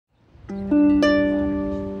So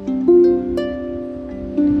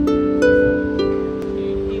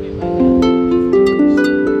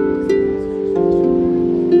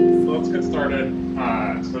let's get started.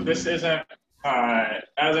 So this isn't,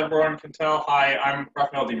 as everyone can tell, hi, I'm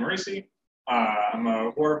Raphael de Merisi. I'm a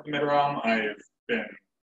warrior of the Mid-Realm. I've been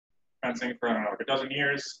fencing for, I don't know, like a dozen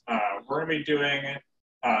years. We're going to be doing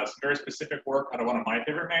some very specific work out of one of my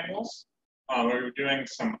favorite manuals. We're doing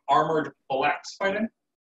some armored Poleaxe fighting.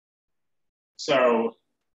 So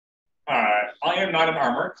I am not an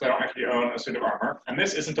armor, because I don't actually own a suit of armor. And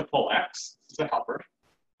this isn't a Poleaxe, this is a halberd.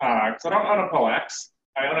 Because I don't own a Poleaxe,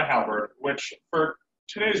 I own a halberd, which for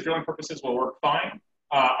today's drilling purposes will work fine.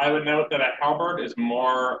 I would note that a halberd is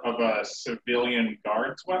more of a civilian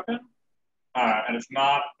guards weapon, and it's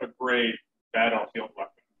not a great battlefield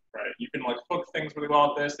weapon, right? You can like hook things really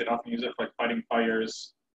well with this. They often use it for like fighting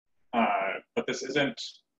fires, but this isn't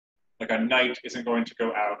like a knight isn't going to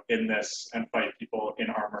go out in this and fight people in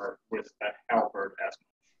armor with a halberd as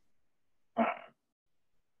much.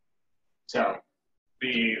 So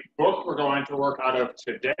the book we're going to work out of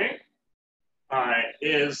today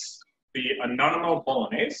is the Anonimo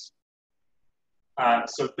Bolognese.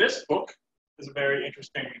 So this book is a very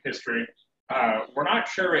interesting history. We're not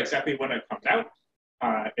sure exactly when it comes out.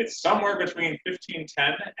 It's somewhere between 1510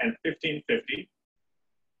 and 1550.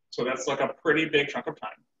 So that's like a pretty big chunk of time.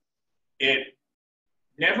 It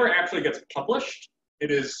never actually gets published.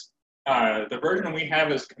 It is, the version we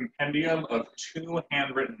have is a compendium of 2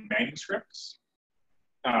 handwritten manuscripts.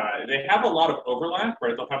 They have a lot of overlap,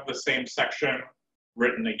 right? They'll have the same section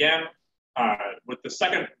written again, with the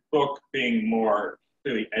second book being more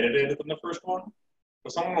clearly edited than the first one. So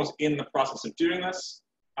someone was in the process of doing this,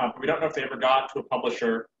 but we don't know if they ever got to a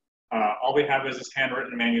publisher. All we have is this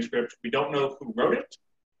handwritten manuscript. We don't know who wrote it,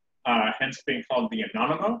 hence being called the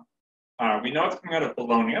Anonimo. We know it's coming out of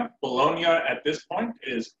Bologna. Bologna at this point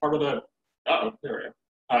is part of the,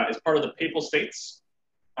 is part of the Papal States.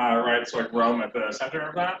 Right, so like Rome at the center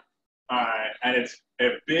of that. And it's a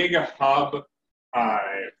big hub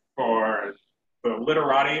for the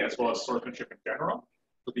literati as well as swordsmanship in general.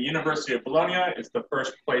 So the University of Bologna is the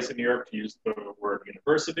first place in Europe to use the word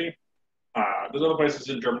university. There's other places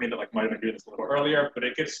in Germany that like might have been doing this a little earlier, but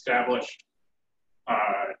it gets established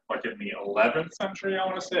like in the 11th century, I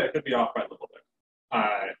want to say. I could be off by a little bit.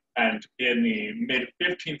 And in the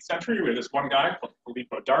mid-15th century, we have this one guy called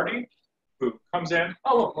Filippo Dardi, who comes in,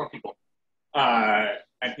 oh, look, more people.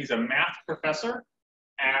 And he's a math professor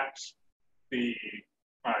at the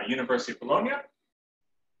University of Bologna.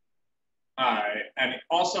 And it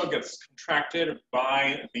also gets contracted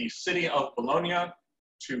by the city of Bologna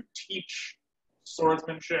to teach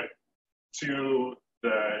swordsmanship to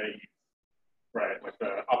the, right, like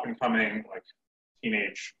the up and coming, like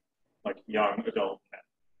teenage, like young adult men.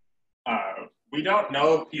 We don't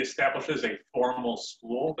know if he establishes a formal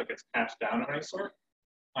school that gets passed down of any sort.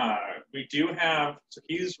 We do have, so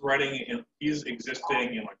he's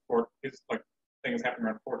existing in like things happening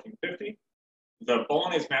around 1450. The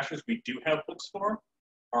Bolognese masters we do have books for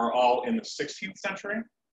are all in the 16th century.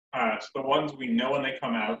 So the ones we know when they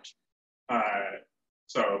come out,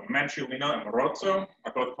 so Manciolino and Marozzo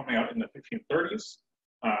are both coming out in the 1530s.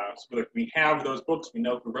 So like we have those books, we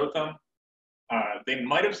know who wrote them. They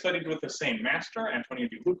might have studied with the same master, Antonio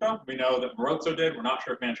di Luca. We know that Marozzo did. We're not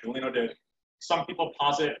sure if Manciolino did. Some people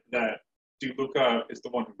posit that di Luca is the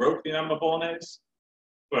one who wrote the Anonimo Bolognese,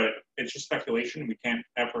 but it's just speculation. We can't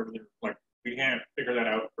ever, like, we can't figure that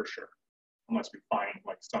out for sure unless we find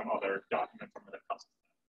like some other document from the custom.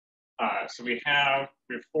 So we have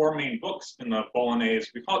 4 main books in the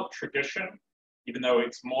Bolognese. We call it tradition, even though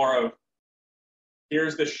it's more of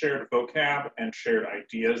here's the shared vocab and shared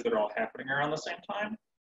ideas that are all happening around the same time,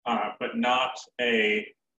 but not a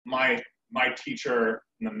my teacher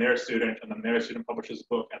and then their student publishes a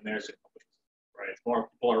book and their student publishes a book, right? It's more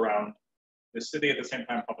people around the city at the same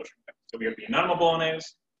time publishing things. So we have the Anonimo Bolognese,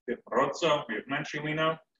 we have Marozzo, we have Manciolino,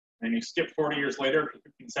 and then you skip 40 years later to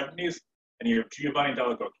the 1570s, and you have Giovanni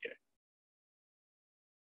della Gocchia.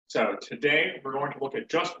 So today we're going to look at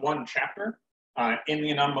just one chapter in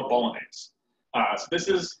the Anonimo Bolognese. So this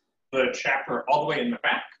is the chapter all the way in the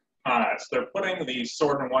back. So they're putting the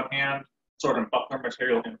sword in one hand, sword and buckler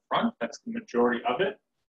material in front. That's the majority of it.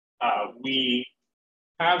 We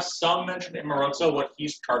have some mention in Marozzo what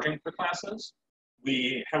he's charging for classes.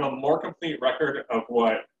 We have a more complete record of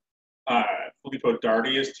what Filippo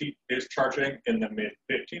Dardi is charging in the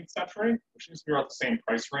mid-15th century, which seems to be about the same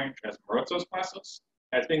price range as Marozzo's classes.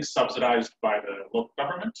 It's being subsidized by the local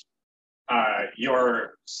government.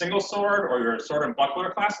 Your single sword or your sword and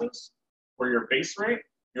buckler classes, or your base rate,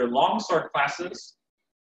 your long sword classes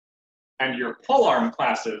and your polearm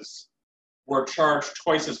classes were charged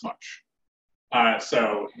twice as much.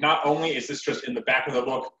 So not only is this just in the back of the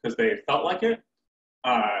book because they felt like it,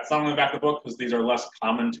 it's not in the back of the book because these are less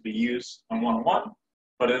common to be used on 101,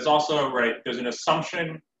 but it's also, right, there's an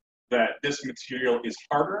assumption that this material is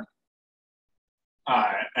harder,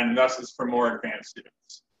 and thus is for more advanced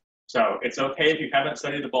students. So it's okay if you haven't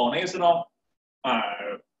studied the Bolognese at all,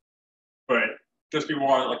 but just be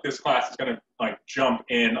warned, like this class is gonna like jump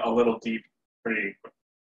in a little deep pretty quick.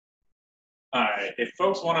 If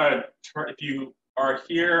folks wanna turn, if you are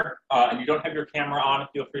here and you don't have your camera on,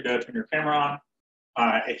 feel free to turn your camera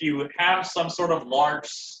on. If you have some sort of large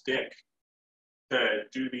stick to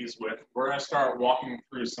do these with, we're gonna start walking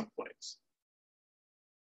through some plays.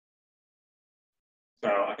 So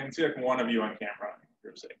I can see like one of you on camera.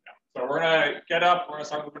 You're sitting down. So we're gonna get up, we're gonna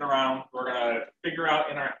start moving around, we're gonna figure out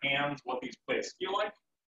in our hands what these plays feel like.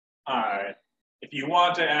 If you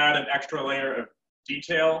want to add an extra layer of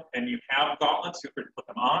detail and you have gauntlets, feel free to put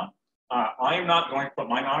them on. I am not going to put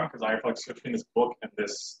mine on because I have to like switch between this book and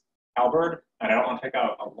this halberd, and I don't want to take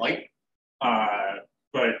out a light.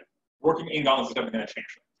 But working in gauntlets is definitely going to change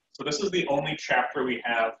things. So this is the only chapter we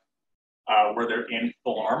have where they're in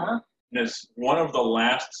full armor. And it's one of the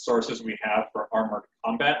last sources we have for armored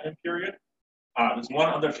combat in period. There's one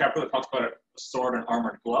other chapter that talks about a sword and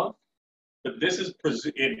armored glove, but this is,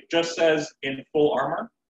 it just says in full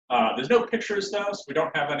armor. There's no pictures though, so we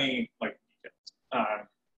don't have any like details.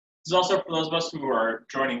 This is also for those of us who are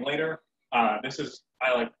joining later. This is,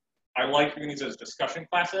 I like doing these as discussion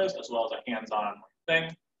classes as well as a hands-on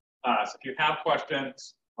thing. So if you have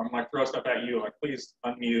questions, or I'm like throw stuff at you, like please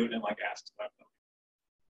unmute and like ask about them.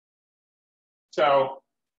 So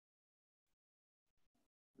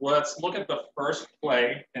let's look at the first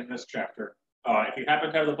play in this chapter. If you happen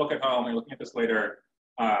to have the book at home, you're looking at this later,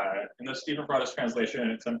 in the Stephen Brothers translation,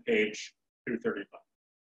 it's on page 235.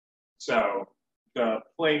 So the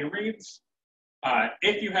play reads,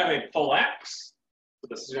 if you have a poleaxe, so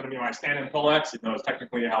this is going to be my stand-in poleaxe, even though it's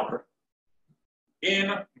technically a halberd, in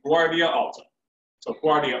guardia alta. So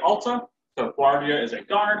guardia alta, so guardia is a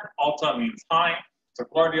guard, alta means high. So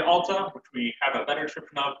guardia alta, which we have a better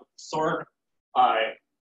description of with the sword, I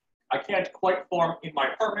can't quite form in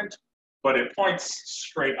my apartment, but it points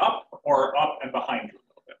straight up or up and behind you a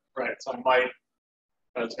little bit, right? So I might,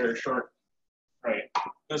 that's very short, right?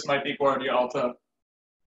 This might be guardia alta,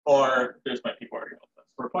 or this might be guardia alta. So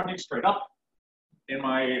we're pointing straight up in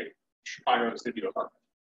my Chicago studio apartment.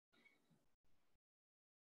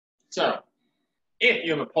 So if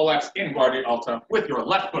you have a poleaxe in guardia alta with your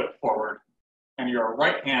left foot forward and your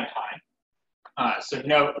right hand high, so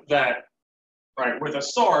note that, right, with a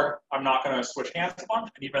sword, I'm not going to switch hands a bunch,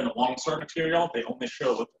 and even the longsword material, they only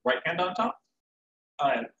show with the right hand on top.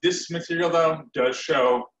 This material, though, does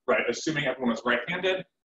show, right, assuming everyone is right-handed,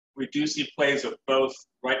 we do see plays of both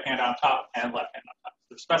right hand on top and left hand on top.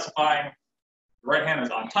 So specifying the right hand is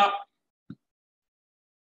on top,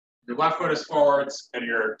 your left foot is forwards, and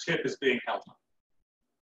your tip is being held on.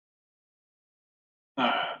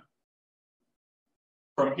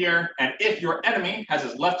 From here, and if your enemy has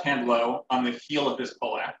his left hand low on the heel of his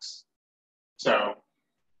poleaxe, so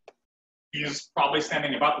he's probably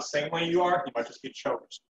standing about the same way you are, he might just be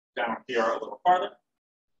choked down here a little farther.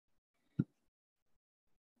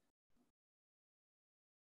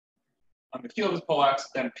 On the heel of his poleaxe,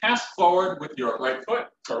 then pass forward with your right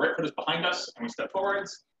foot, so our right foot is behind us, and we step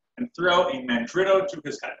forwards, and throw a mandritto to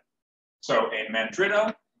his head. So a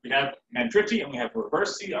mandritto, we have mandritti and we have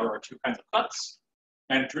reversi, are our two kinds of cuts.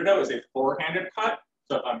 Mandritto is a four-handed cut,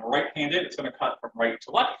 so if I'm right-handed, it's going to cut from right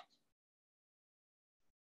to left.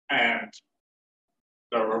 And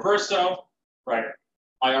the reverso, right,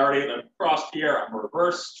 I already crossed here, I'm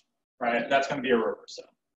reversed, right, that's going to be a reverso.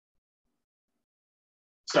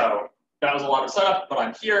 So that was a lot of setup, but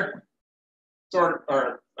I'm here, sword,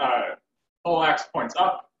 or poleaxe points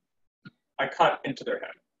up, I cut into their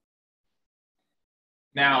head.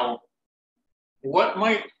 Now, what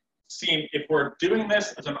might seem, if we're doing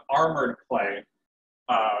this as an armored play,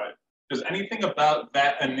 does anything about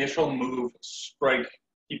that initial move strike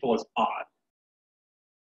people as odd?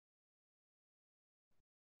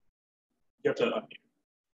 You have to unmute.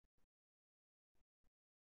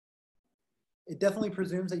 It definitely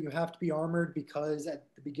presumes that you have to be armored because at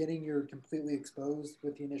the beginning you're completely exposed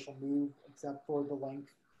with the initial move, except for the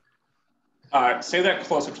length. Say that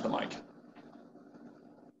closer to the mic.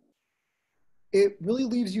 It really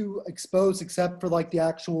leaves you exposed except for like the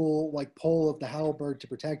actual like pole of the halberd to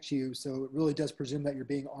protect you. So it really does presume that you're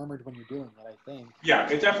being armored when you're doing it, I think. Yeah,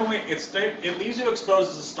 it leaves you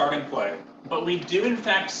exposed as a starting play, but we do in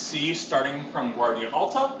fact see starting from Guardia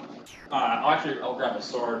Alta. I'll grab a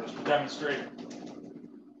sword just to demonstrate.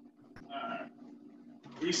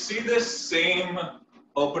 We see this same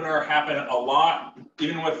opener happen a lot,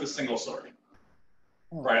 even with the single sword.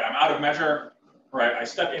 Oh. Right, I'm out of measure. Right, I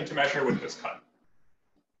step into measure with this cut.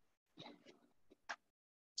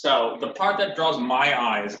 So the part that draws my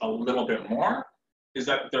eyes a little bit more is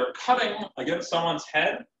that they're cutting against someone's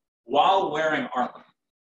head while wearing armor.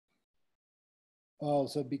 Oh,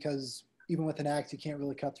 so because even with an axe, you can't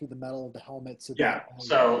really cut through the metal of the helmet. So yeah,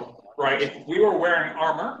 so, right, if we were wearing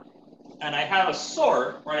armor, and I have a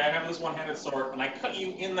sword, right, I have this one-handed sword, and I cut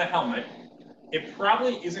you in the helmet, it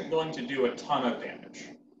probably isn't going to do a ton of damage.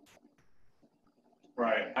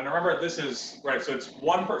 Right, and remember this is, right, so it's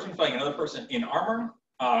one person fighting another person in armor,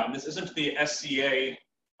 and this isn't the SCA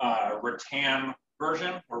rattan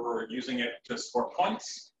version, where we're using it to score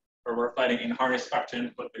points, where we're fighting in harness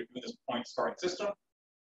faction, but through this point scoring system.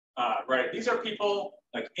 Right, these are people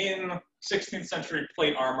like in 16th century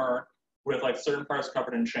plate armor with like certain parts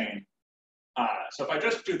covered in chain. So if I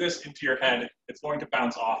just do this into your head, it's going to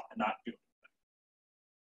bounce off and not do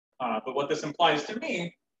anything. But what this implies to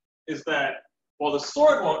me is that while the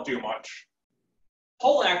sword won't do much,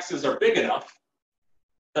 poleaxes are big enough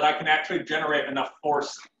that I can actually generate enough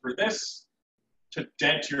force through this to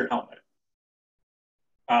dent your helmet.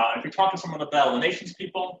 If you talk to some of the Battle of the Nations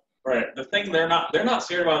people, right, the thing they're not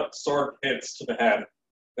scared about sword hits to the head.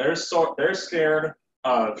 They're scared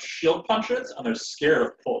of shield punches and they're scared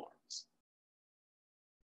of polearms.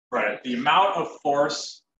 Right, the amount of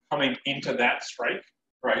force coming into that strike,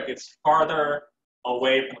 right, it's farther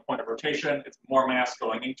away from the point of rotation. It's more mass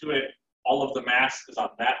going into it. All of the mass is on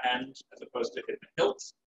that end as opposed to hitting the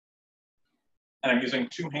hilts. And I'm using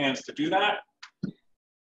two hands to do that.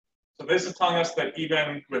 So this is telling us that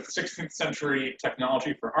even with 16th century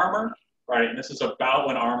technology for armor, right, and this is about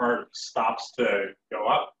when armor stops to go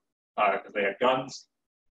up because they have guns,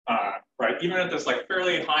 right, even at this like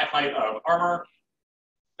fairly high height of armor,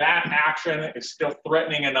 that action is still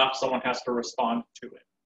threatening enough someone has to respond to it.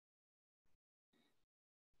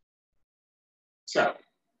 So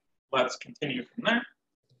let's continue from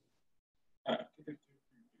there.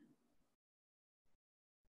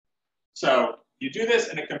 So you do this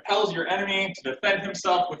and it compels your enemy to defend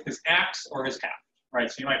himself with his axe or his haft, right?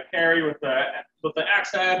 So you might parry with the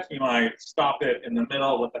axe head, you might stop it in the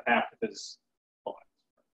middle with the haft of his poleaxe.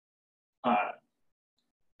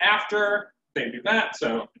 After they do that,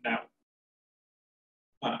 so now,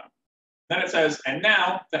 then it says, and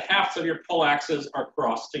now the hafts of your poleaxes are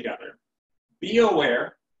crossed together. Be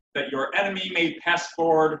aware that your enemy may pass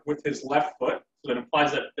forward with his left foot, so that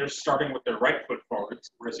implies that they're starting with their right foot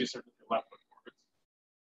forwards, whereas you start with your left foot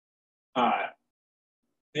forwards.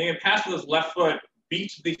 They can pass with his left foot,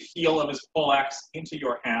 beat the heel of his poleaxe into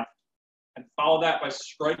your haft, and follow that by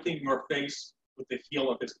striking your face with the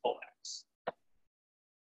heel of his poleaxe.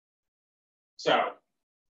 So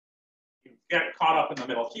you get caught up in the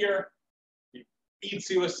middle here, he beats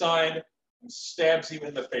you aside, and stabs you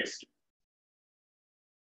in the face.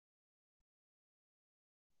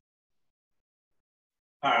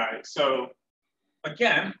 So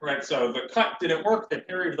again, right, so the cut didn't work, they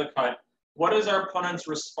parried the cut. What is our opponent's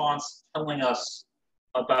response telling us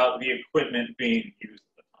about the equipment being used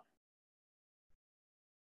at the time?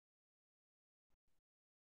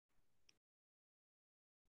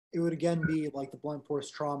 It would again be like the blunt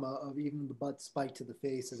force trauma of even the butt spike to the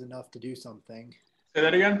face is enough to do something. Say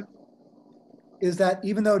that again? Is that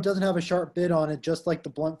even though it doesn't have a sharp bit on it, just like the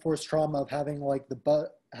blunt force trauma of having like the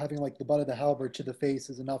butt of the halberd to the face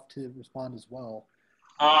is enough to respond as well.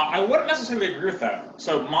 I wouldn't necessarily agree with that.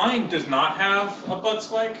 So mine does not have a butt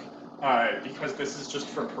spike because this is just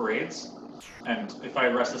for parades, and if I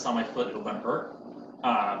rest this on my foot, it'll then hurt.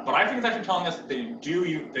 But I think it's actually telling us that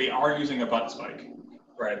they are using a butt spike,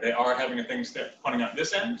 right? They are having a thing pointing at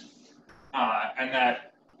this end, and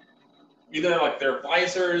that either like their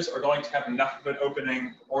visors are going to have enough of an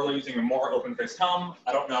opening, or they're using a more open-faced helm.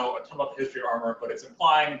 I don't know a ton about the history of armor, but it's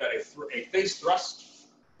implying that a face thrust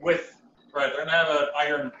with, right, they're gonna have an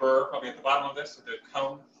iron burr probably at the bottom of this, with a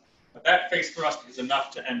cone, but that face thrust is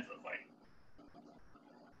enough to end the fight.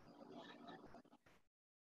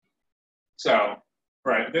 So,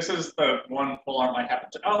 right, this is the one polearm I happen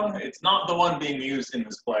to own. It's not the one being used in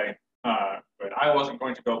this play, but I wasn't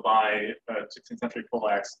going to go buy a 16th century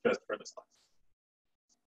poleaxe just for this class.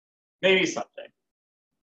 Maybe someday.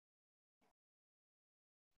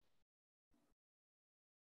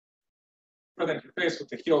 right into your face with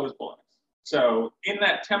the heel of his Poleaxe. So in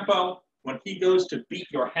that tempo, when he goes to beat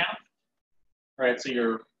your half, right, so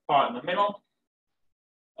you're caught in the middle,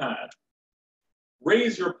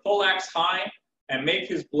 raise your Poleaxe high and make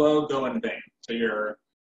his blow go in vain. So you're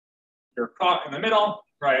caught in the middle,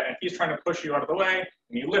 right, and he's trying to push you out of the way,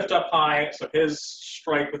 and you lift up high, so his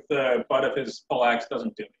strike with the butt of his Poleaxe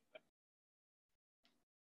doesn't do anything.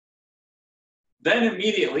 Then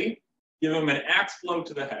immediately, give him an axe blow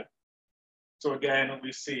to the head. So again,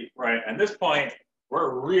 we see, right, at this point,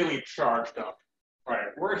 we're really charged up, right?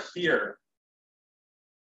 We're here.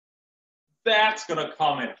 That's gonna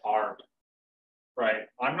come in hard, right?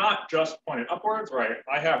 I'm not just pointed upwards, right?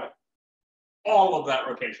 I have all of that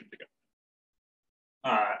rotation to go.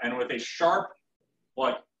 And with a sharp,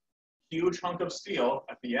 like, huge hunk of steel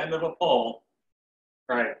at the end of a pole,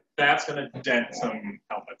 right, that's gonna dent some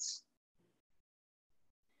helmets.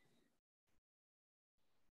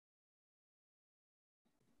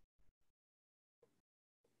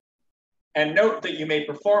 And note that you may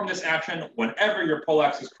perform this action whenever your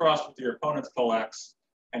Poleaxe is crossed with your opponent's Poleaxe,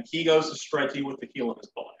 and he goes to strike you with the heel of his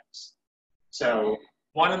Poleaxe. So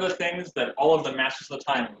one of the things that all of the Masters of the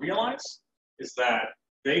Time realize is that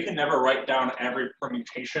they can never write down every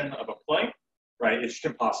permutation of a play, right? It's just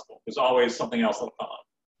impossible. There's always something else that'll come up.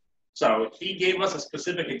 So he gave us a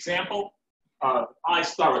specific example. I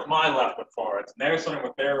start with my left foot forwards, and they're starting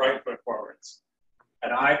with their right foot forwards.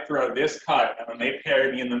 And I throw this cut, and then they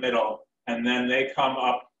parry me in the middle, and then they come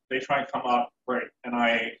up, they try and come up, right, and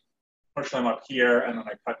I push them up here, and then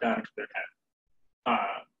I cut down into their head.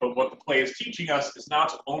 But what the play is teaching us is not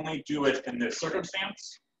to only do it in this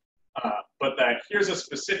circumstance, but that here's a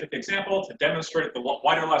specific example to demonstrate the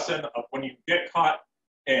wider lesson of when you get caught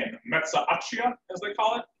in mezza accia, as they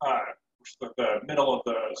call it, which is the middle of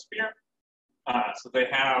the spear. So they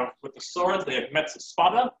have, with the swords, they have mezza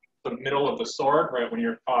spada, the middle of the sword, right, when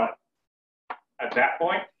you're caught at that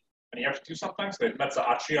point, and you have to do something. So they have mezza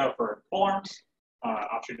accia for polearms,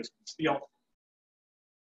 accia just steel.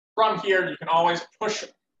 From here, you can always push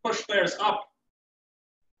theirs up,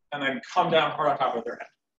 and then come down hard on top of their head.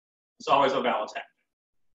 It's always a valid tactic.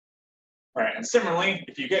 All right, and similarly,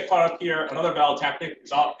 if you get caught up here, another valid tactic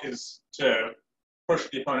is to push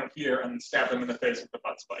the opponent here and stab them in the face with the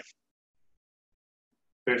butt spike.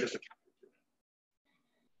 There's just a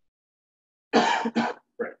counter.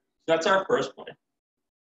 Right, that's our first play.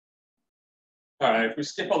 All right, if we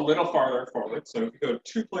skip a little farther forward, so if we go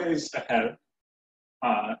 2 plays ahead,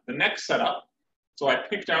 the next setup, so I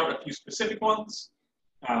picked out a few specific ones.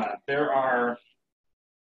 There are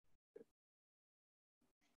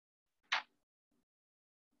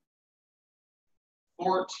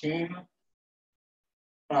 14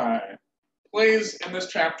 plays in this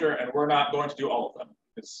chapter, and we're not going to do all of them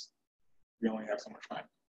because we only have so much time.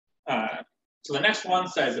 So the next one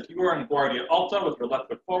says, if you are in Guardia Alta with your left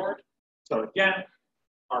foot forward, so again,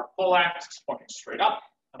 our Poleaxe is pointing straight up,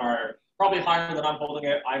 and are probably higher than I'm holding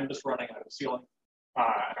it. I'm just running out of the ceiling,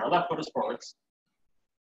 and our left foot is forwards.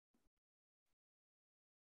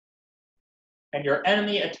 And your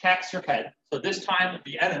enemy attacks your head. So this time,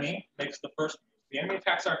 the enemy makes the first move. The enemy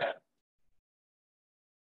attacks our head.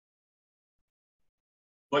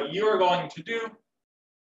 What you are going to do,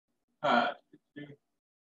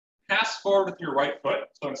 pass forward with your right foot.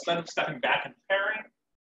 So instead of stepping back and parrying,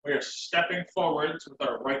 we are stepping forwards with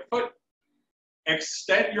our right foot.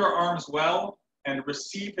 Extend your arms well and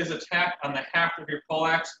receive his attack on the haft of your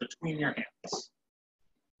poleaxe between your hands.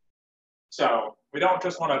 So we don't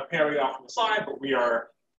just want to parry off to the side, but we are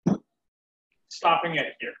stopping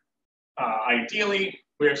it here. Ideally,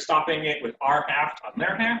 we are stopping it with our haft on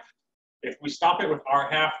their haft. If we stop it with our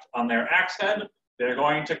haft on their axe head, they're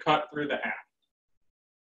going to cut through the haft.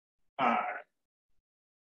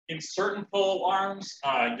 In certain pole arms,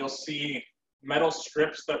 you'll see metal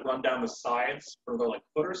strips that run down the sides for the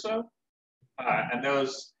foot or so, and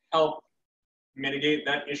those help mitigate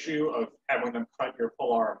that issue of having them cut your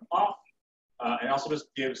pole arm off. And also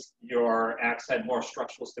just gives your axe head more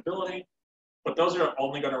structural stability. But those are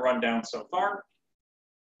only going to run down so far,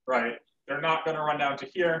 right? They're not going to run down to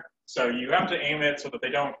here. So you have to aim it so that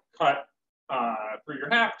they don't cut through your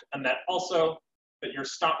haft, and that also that you're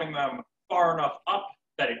stopping them far enough up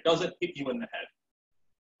that it doesn't hit you in the head,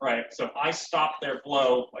 right? So if I stop their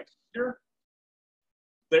blow like here,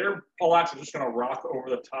 their poleaxe is just going to rock over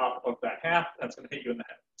the top of that haft, and it's going to hit you in the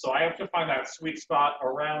head. So I have to find that sweet spot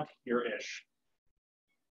around here-ish,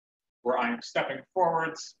 where I'm stepping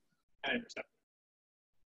forwards and intercepting.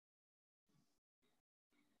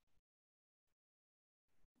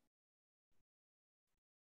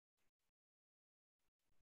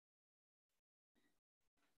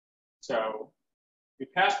 So we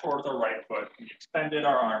pass forward with our right foot, we extended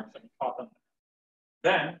our arms, and we caught them.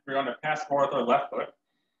 Then we're going to pass forward with our left foot,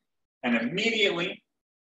 and immediately,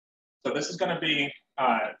 so this is going to be,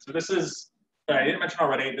 so this is, I didn't mention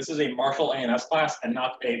already, this is a martial A&S class and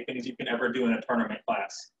not a things you can ever do in a tournament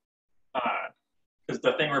class. Because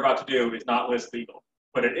the thing we're about to do is not list legal.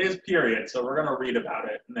 But it is period, so we're going to read about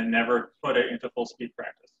it and then never put it into full speed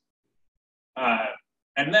practice.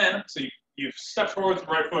 And then, so you step forward with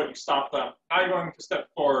the right foot, you stop them. Now you're going to step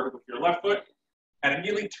forward with your left foot and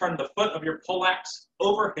immediately turn the foot of your poleaxe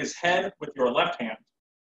over his head with your left hand.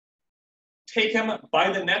 Take him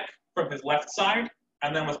by the neck from his left side,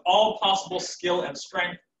 and then with all possible skill and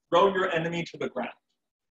strength, throw your enemy to the ground.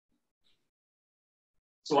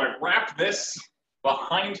 So I wrap this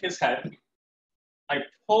behind his head. I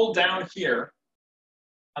pull down here,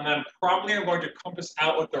 and then probably I'm going to compass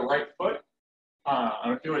out with the right foot. I'm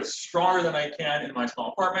going to do it stronger than I can in my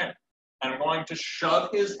small apartment. I'm going to shove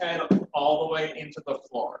his head all the way into the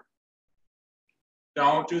floor.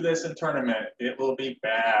 Don't do this in tournament. It will be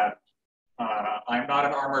bad. I'm not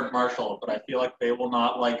an armored marshal, but I feel like they will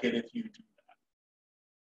not like it if you do that.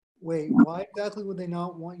 Wait, why exactly would they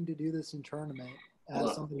not want you to do this in tournament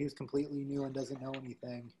as somebody who's completely new and doesn't know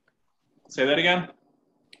anything? Say that again?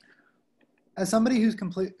 As somebody who's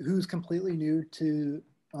completely new to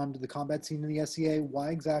the combat scene in the SCA, why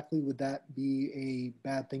exactly would that be a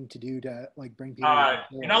bad thing to do to like bring people?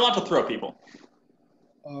 You're not allowed to throw people.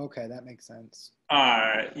 Oh, okay, that makes sense.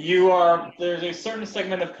 There's a certain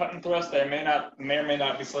segment of cut and thrust that I may or may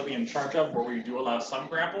not be slightly in charge of, where we do allow some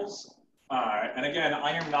grapples. And again,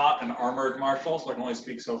 I am not an armored marshal, so I can only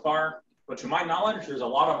speak so far. But to my knowledge, there's a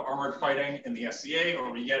lot of armored fighting in the SCA,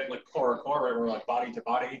 where we get like core, right, where we're like body to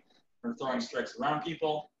body, we're throwing strikes around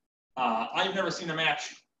people. I've never seen a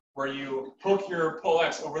match where you poke your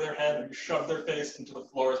poleaxe over their head and you shove their face into the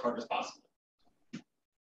floor as hard as possible.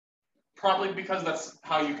 Probably because that's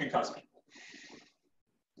how you concuss people.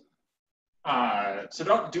 So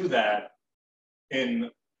don't do that in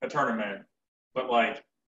a tournament, but like,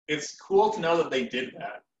 it's cool to know that they did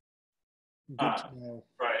that.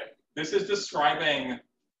 Right. This is describing,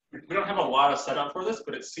 we don't have a lot of setup for this,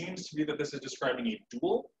 but it seems to be that this is describing a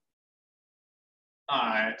duel.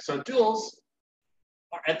 So duels,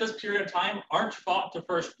 at this period of time, aren't fought to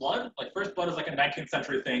first blood. Like, first blood is like a 19th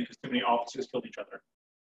century thing because too many officers killed each other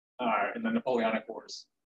in the Napoleonic Wars.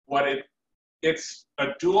 It's a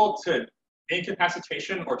duel to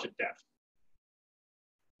incapacitation or to death.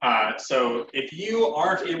 So if you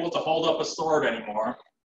aren't able to hold up a sword anymore,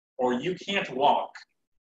 or you can't walk,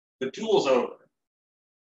 the duel's over.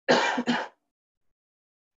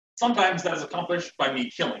 Sometimes that is accomplished by me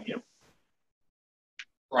killing you.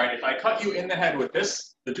 Right, if I cut you in the head with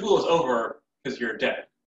this, the duel is over because you're dead.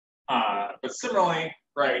 But similarly,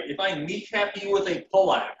 right, if I kneecap you with a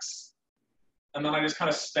poleaxe, and then I just kind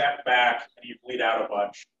of step back and you bleed out a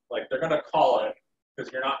bunch, like, they're going to call it because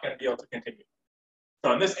you're not going to be able to continue.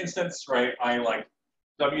 So in this instance, right, I like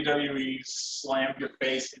WWE slammed your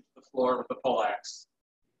face into the floor with the poleaxe.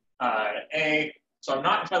 So I'm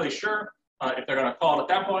not entirely sure if they're going to call it at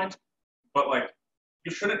that point, but like,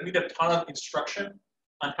 you shouldn't need a ton of instruction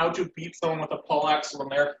on how to beat someone with a poleaxe when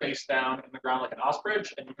they're face down in the ground like an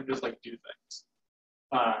ostrich, and you can just like do things.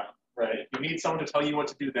 Right? If you need someone to tell you what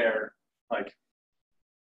to do there, like,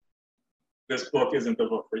 this book isn't the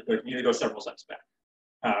book for you. Like, you need to go several steps back.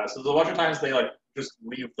 So there's a bunch of times they like just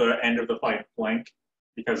leave the end of the fight blank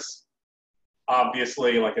because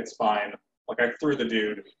obviously, like, it's fine. Like, I threw the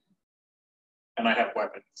dude, and I have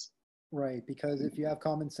weapons. Right, because if you have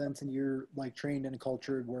common sense and you're like trained in a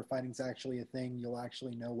culture where fighting's actually a thing, you'll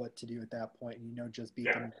actually know what to do at that point, and you know, just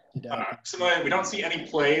beat them to death. Similarly, we don't see any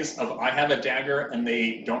plays of I have a dagger and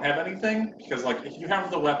they don't have anything, because like, if you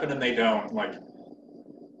have the weapon and they don't, like,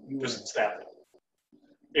 you just stab them.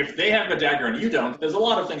 If they have the dagger and you don't, there's a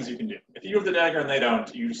lot of things you can do. If you have the dagger and they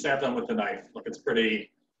don't, you stab them with the knife. Like, it's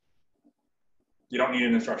pretty, you don't need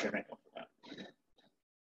an instruction manual for that.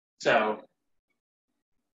 So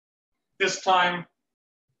this time,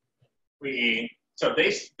 they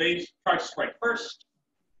tried to strike first.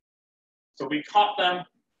 So we caught them.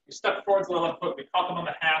 We stepped forward to the left foot. We caught them on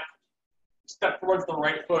the haft. We stepped forward to the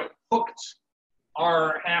right foot, hooked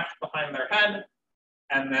our haft behind their head,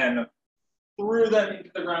 and then threw them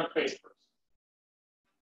into the ground face first.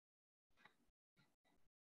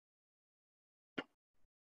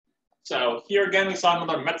 So here again, we saw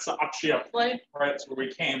another mezza accia play, right? So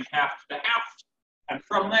we came haft to haft, and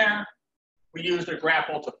from there, we used a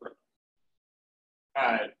grapple to throw.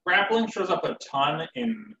 Grappling shows up a ton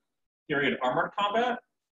in period armored combat,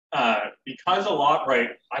 because a lot, right,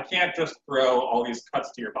 I can't just throw all these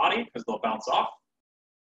cuts to your body because they'll bounce off.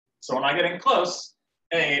 So when I get in close,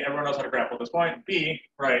 A, everyone knows how to grapple at this point. B,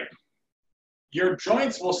 right, your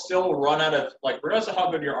joints will still run out of, like, regardless of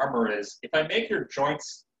how good your armor is, if I make your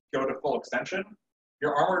joints go to full extension,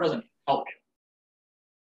 your armor doesn't help you.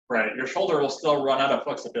 Right, your shoulder will still run out of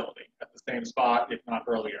flexibility at the same spot, if not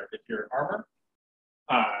earlier, if you're in armor.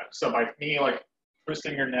 So by me, like,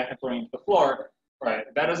 twisting your neck and throwing you to the floor,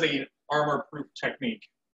 right, that is a armor-proof technique.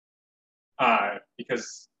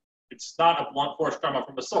 Because it's not a blunt force trauma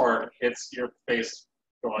from a sword, it's your face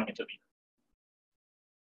going into the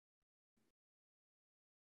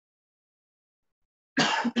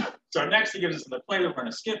ear. So next he gives us the play we're going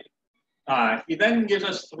to skip. He then gives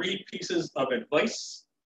us 3 pieces of advice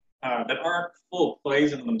that aren't full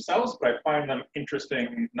plays in themselves, but I find them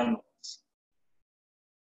interesting nonetheless.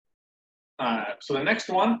 So the next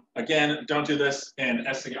one, again, don't do this in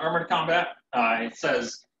SC armored combat. It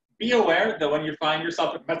says, be aware that when you find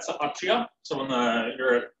yourself at Metza Accia, so when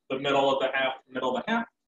you're at the middle of the half,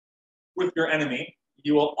 with your enemy,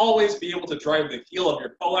 you will always be able to drive the heel of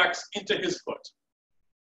your poleaxe into his foot.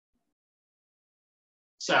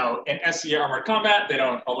 So in SC armored combat, they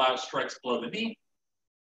don't allow strikes below the knee.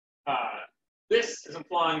 This is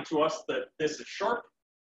implying to us that this is sharp,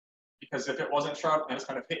 because if it wasn't sharp and I just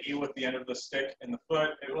kind of hit you with the end of the stick in the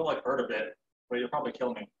foot, it will like hurt a bit, but you'll probably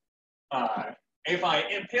kill me. If I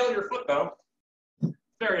impale your foot though,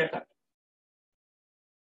 very effective.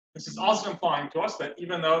 This is also implying to us that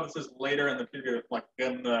even though this is later in the period, like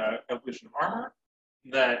in the evolution of armor,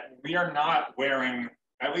 that we are not wearing,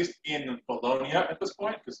 at least in Bologna at this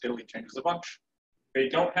point, because Italy changes a bunch, they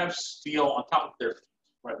don't have steel on top of their feet,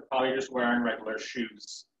 right? They're probably just wearing regular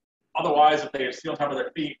shoes. Otherwise, if they have steel on top of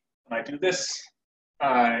their feet, and I do this,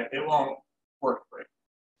 it won't work great.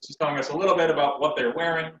 This is telling us a little bit about what they're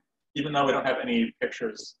wearing, even though we don't have any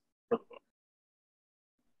pictures for the book.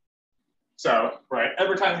 So, right,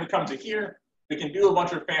 every time we come to here, we can do a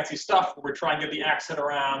bunch of fancy stuff where we try and get the accent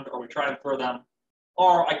around, or we try and throw them,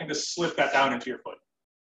 or I can just slip that down into your foot.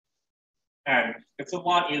 And it's a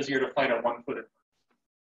lot easier to fight a one-footed.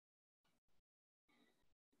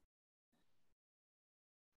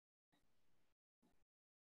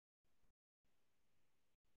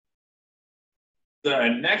 The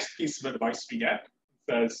next piece of advice we get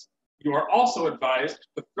says, you are also advised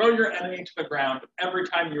to throw your enemy to the ground every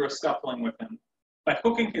time you are scuffling with him by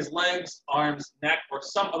hooking his legs, arms, neck, or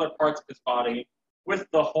some other parts of his body with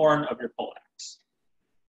the horn of your poleaxe.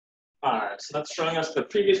 So that's showing us the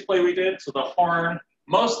previous play we did. So the horn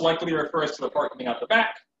most likely refers to the part coming out the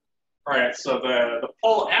back. All right, so the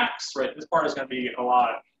poleaxe, right, this part is going to be a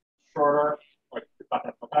lot shorter, like it's not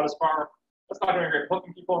going to come out as far. That's not going to be great for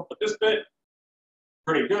hooking people, but this bit,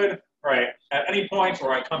 pretty good. Right, at any point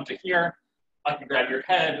where I come to here, I can grab your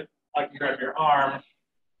head, I can grab your arm,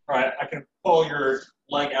 right, I can pull your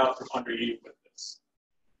leg out from under you with this,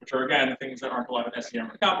 which are, again, things that aren't allowed in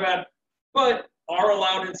SCM combat, but are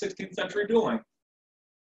allowed in 16th century dueling.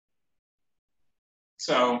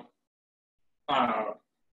 So,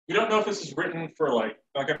 we don't know if this is written for, like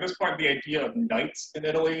at this point, the idea of knights in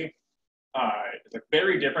Italy is like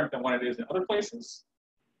very different than what it is in other places.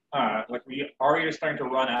 Like we already are starting to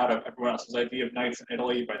run out of everyone else's idea of knights in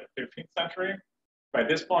Italy by the 15th century. By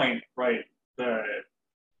this point, right,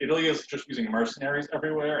 Italy is just using mercenaries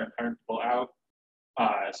everywhere and hiring people out.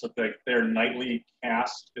 So their knightly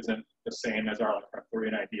caste isn't the same as our like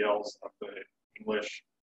Arthurian ideals of the English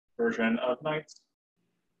version of knights.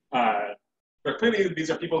 But clearly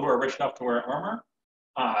these are people who are rich enough to wear armor,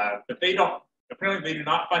 but apparently they do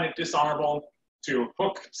not find it dishonorable to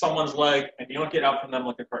hook someone's leg and yank it out from them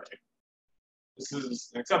like a cartoon. This is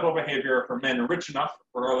an acceptable behavior for men rich enough,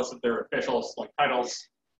 regardless of their official like titles,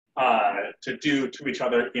 to do to each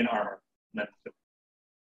other in armor.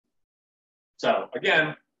 So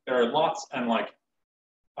again, there are lots and like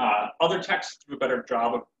other texts do a better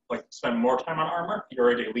job of like spend more time on armor.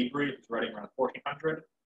 Fiore de Libri, who's writing around 1400,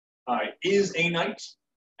 is a knight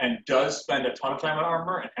and does spend a ton of time on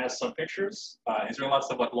armor and has some pictures. He's doing lots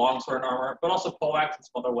of like longsword armor, but also poleaxe and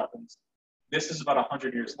some other weapons. This is about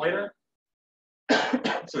 100 years later.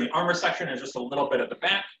 So the armor section is just a little bit at the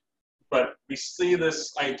back, but we see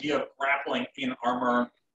this idea of grappling in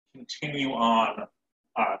armor continue on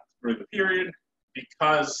through the period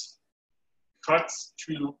because cuts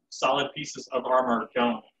to solid pieces of armor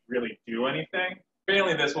don't really do anything.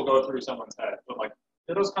 Mainly this will go through someone's head, but like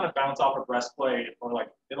it'll just kind of bounce off a breastplate or like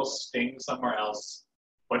it'll sting somewhere else.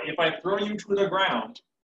 But if I throw you to the ground,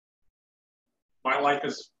 my life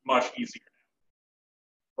is much easier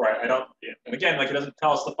now. Right, and again, like it doesn't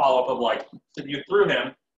tell us the follow-up of like, if you threw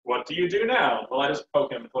him, what do you do now? Well, I just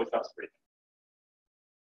poke him until he stops breathing.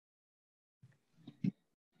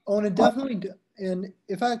 Oh, and it definitely, and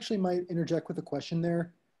if I actually might interject with a question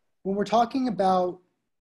there, when we're talking about,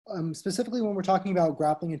 specifically when we're talking about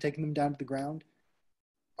grappling and taking them down to the ground,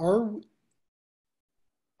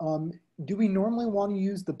 do we normally want to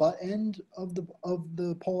use the butt end of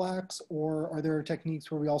the poleaxe, or are there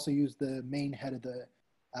techniques where we also use the main head of the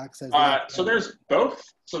axe as so there's both.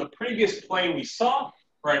 So the previous play we saw,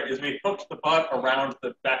 right, is we hooked the butt around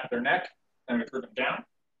the back of their neck and we threw them down.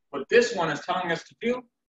 What this one is telling us to do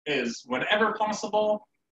is, whenever possible,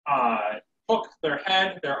 hook their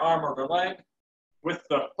head, their arm, or their leg with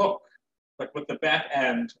the hook, like with the back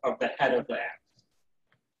end of the head of the axe.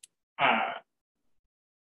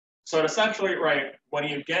 So essentially, right, when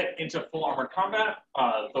you get into full armored combat,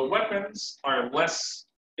 the weapons are less,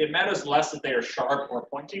 it matters less that they are sharp or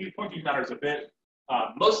pointy. Pointy matters a bit.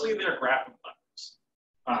 Mostly they're grappling weapons.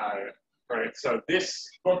 Right, so this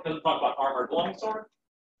book doesn't talk about armored longsword,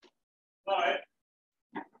 but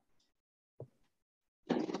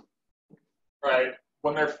right,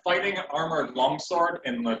 when they're fighting armored longsword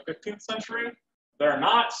in the 15th century, they're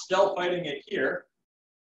not still fighting it here.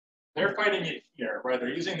 They're fighting it here, right?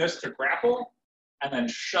 They're using this to grapple and then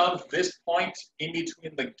shove this point in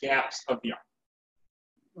between the gaps of the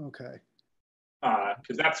arm. Okay.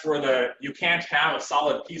 Because that's where you can't have a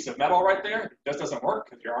solid piece of metal right there. It just doesn't work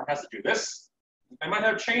because your arm has to do this. I might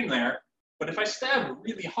have chain there, but if I stab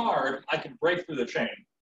really hard, I can break through the chain.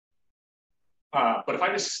 But if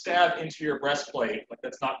I just stab into your breastplate, like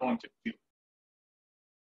that's not going to do.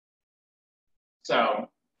 So,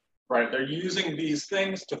 right, they're using these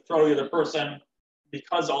things to throw the other person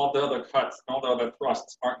because all the other cuts and all the other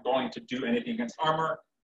thrusts aren't going to do anything against armor.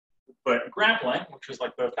 But grappling, which is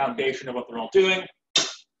like the foundation of what they're all doing,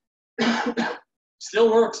 still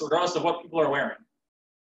works regardless of what people are wearing.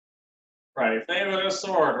 Right, if they have a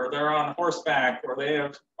sword, or they're on horseback, or they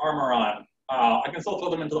have armor on, I can still throw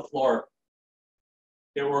them into the floor.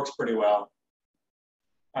 It works pretty well.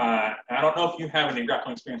 I don't know if you have any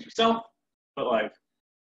grappling experience yourself, but like,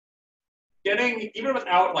 even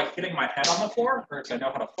without like hitting my head on the floor, because I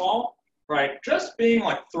know how to fall, right? Just being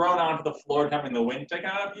like thrown onto the floor and having the wind taken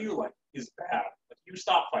out of you, like, is bad. Like, you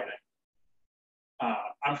stop fighting.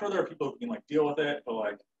 I'm sure there are people who can like deal with it, but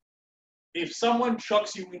like, if someone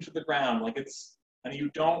chucks you into the ground, like and you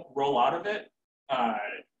don't roll out of it,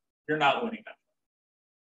 you're not winning that.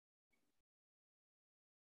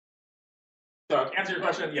 So to answer your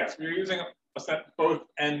question, yes, we're using both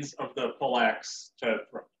ends of the poleaxe to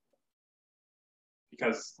throw.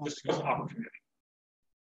 Just because of opportunity.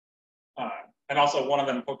 And also one of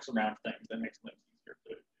them pokes around things that makes things easier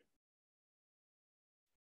to do.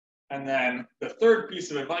 And then the third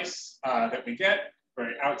piece of advice that we get,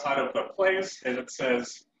 right outside of the plays, is it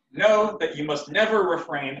says, know that you must never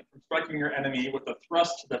refrain from striking your enemy with a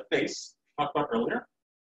thrust to the face, talked about earlier,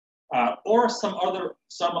 or some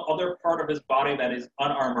other part of his body that is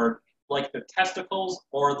unarmored, like the testicles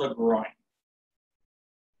or the groin.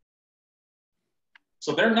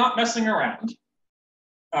 So they're not messing around.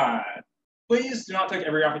 Please do not take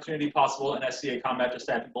every opportunity possible in SCA combat to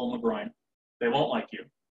stab people in the groin. They won't like you.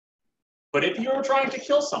 But if you're trying to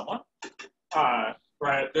kill someone,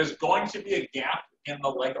 right, there's going to be a gap in the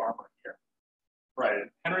leg armor here. Right,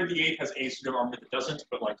 Henry VIII has a suit of armor that doesn't,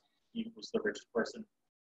 but like, he was the richest person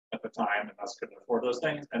at the time and thus couldn't afford those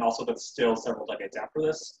things, and also that's still several decades after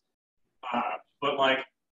this. But like,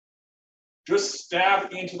 just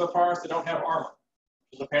stab into the parts that don't have armor,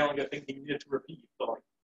 which is apparently a thing he needed to repeat. But like,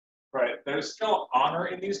 right, there's still honor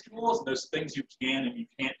in these tools, and there's things you can and you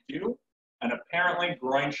can't do, and apparently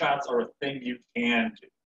groin shots are a thing you can do.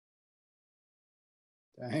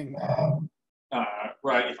 Dang.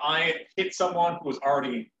 Right, if I hit someone who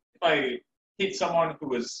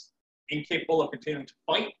was incapable of continuing to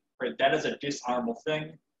fight, right, that is a dishonorable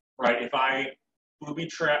thing. Right, if I booby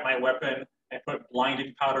trap my weapon and put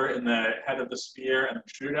blinding powder in the head of the spear and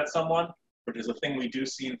shoot at someone, which is a thing we do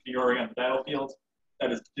see in Fury on the battlefield,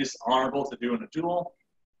 that is dishonorable to do in a duel.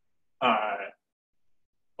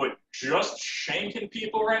 But just shanking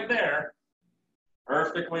people right there,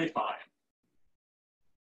 perfectly fine.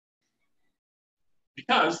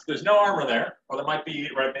 Because there's no armor there, or there might be,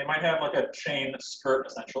 right, they might have like a chain skirt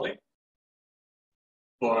essentially.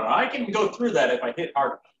 But I can go through that if I hit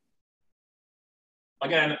hard enough.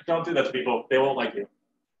 Again, don't do that to people, they won't like you.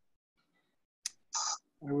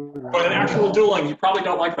 But in actual dueling, you probably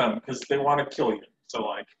don't like them because they want to kill you. So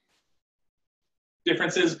like,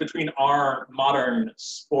 differences between our modern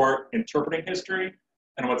sport interpreting history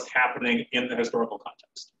and what's happening in the historical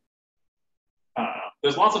context.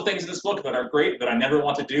 There's lots of things in this book that are great that I never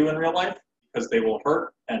want to do in real life because they will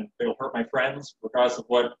hurt, and they will hurt my friends regardless of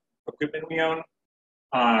what equipment we own.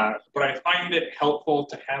 But I find it helpful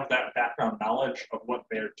to have that background knowledge of what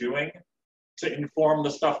they're doing to inform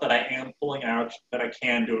the stuff that I am pulling out that I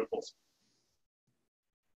can do at full speed.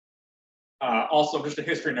 Also, I'm just a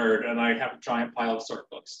history nerd, and I have a giant pile of sword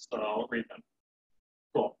books, so I'll read them.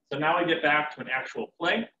 Cool. So now we get back to an actual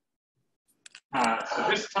play. So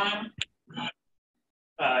this time,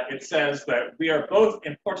 it says that we are both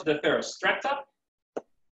in Porta de Ferro Stretta.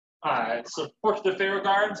 So Porta de Ferro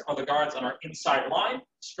guards are the guards on our inside line.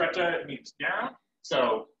 Stretta means narrow.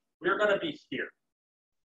 So we're going to be here.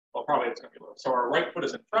 Well, probably it's going to be low. So our right foot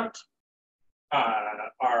is in front.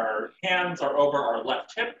 Our hands are over our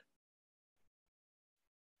left hip.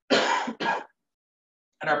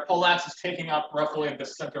 And our poleaxe is taking up roughly in the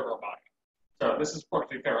center of our body. So this is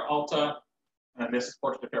Porta de Ferro Alta, and this is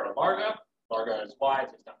Porta de Ferro Larga. Larga is wide,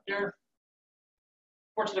 so it's down here.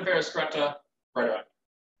 Porta de Ferro Stretta, right away.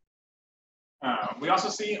 We also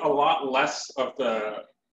see a lot less of the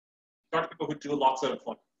people who do lots of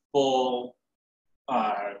like full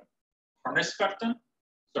harness fechting.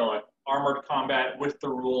 So like armored combat with the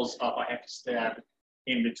rules of I have to stab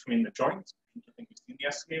in between the joints. I don't think we've seen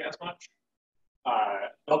the SCA as much.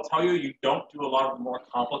 They'll tell you you don't do a lot of more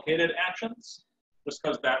complicated actions just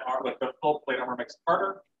because that are like the full plate armor makes it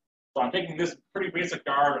harder. So I'm taking this pretty basic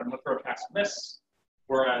guard and I'm gonna throw attacks from this,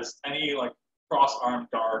 whereas any like cross-armed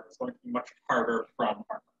guard is going to be much harder from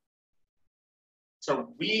armor.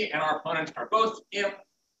 So we and our opponent are both in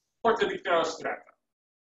Porta di Ferro Stretta.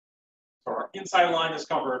 So our inside line is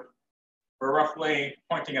covered. We're roughly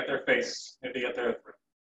pointing at their face, maybe at their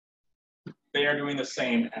throat. They are doing the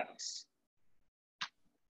same as us.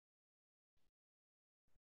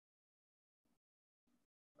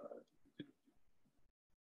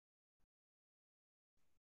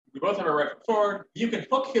 We both have our right foot forward. You can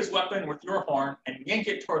hook his weapon with your horn and yank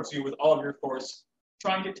it towards you with all of your force,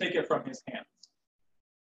 trying to take it from his hands.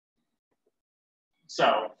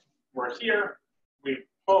 So we're here. We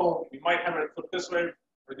pull. We might have it flip this way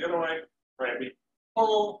or the other way. Right? We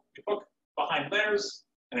pull. We hook behind theirs,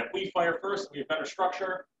 and if we fire first, we have better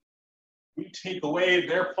structure. We take away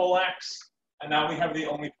their poleaxe, and now we have the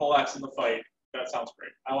only poleaxe in the fight. That sounds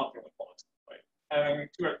great. I want the only poleaxe in the fight. Having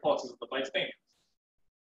two poleaxes in the fight dangerous.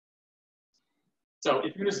 So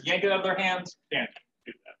if you just yank it out of their hands, you can't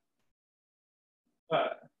do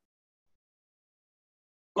that.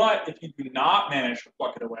 But if you do not manage to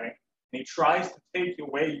pluck it away, and he tries to take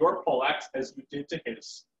away your poleaxe as you did to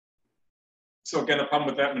his. So again, the problem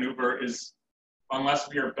with that maneuver is unless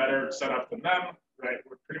we are better set up than them, right,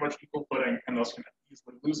 we're pretty much equal footing, and those can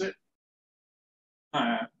easily lose it.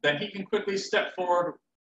 Then he can quickly step forward.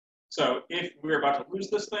 So if we're about to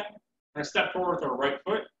lose this thing, we're going to step forward with our right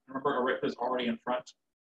foot. Remember, our right foot is already in front.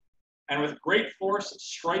 And with great force,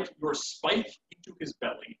 strike your spike into his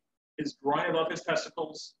belly, his groin above his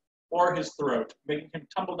testicles, or his throat, making him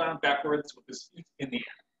tumble down backwards with his feet in the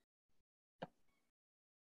air.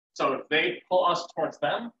 So if they pull us towards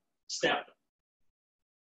them, stab them.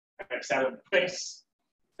 Okay, stab them in the face,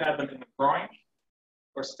 stab them in the groin,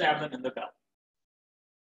 or stab them in the belly.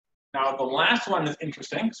 Now, the last one is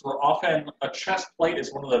interesting because we're often, a chest plate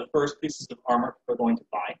is one of the first pieces of armor we're going to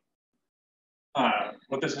buy.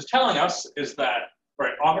 What this is telling us is that,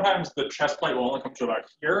 right, oftentimes the chest plate will only come to about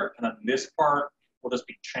here, and then this part will just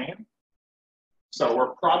be chain. So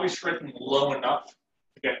we're probably striking low enough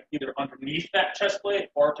to get either underneath that chest plate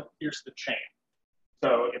or to pierce the chain.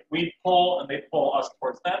 So if we pull and they pull us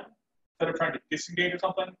towards them, instead of trying to disengage or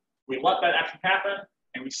something, we let that action happen,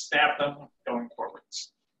 and we stab them going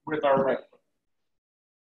forwards with our right foot.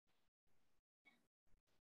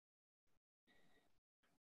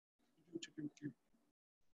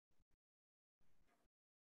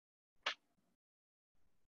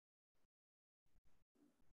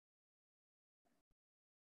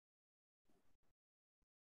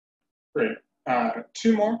 Great.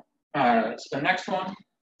 Two more. So the next one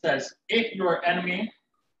says, if your enemy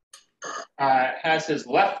has his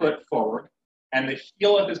left foot forward and the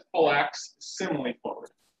heel of his poleaxe is similarly forward.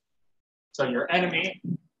 So your enemy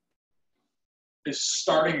is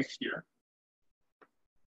starting here.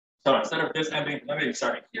 So instead of this ending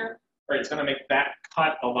starting here, right, it's going to make that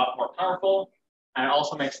cut a lot more powerful, and it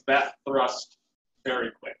also makes that thrust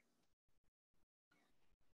very quick.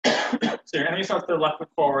 So your enemy starts their left foot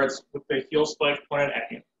forwards with the heel spike pointed at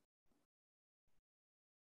you.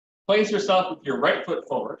 Place yourself with your right foot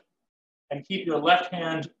forward and keep your left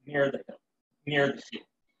hand near the hip, near the heel.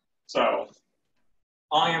 So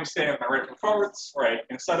I am standing with my right foot forwards, right?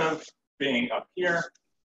 Instead of being up here,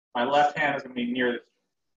 My left hand is going to be near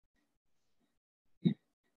the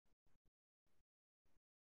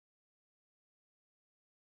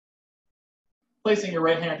placing your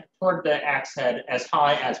right hand toward the axe head as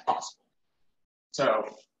high as possible. So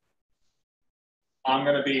I'm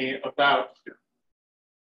going to be about here.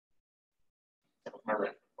 With my right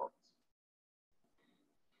hand forward.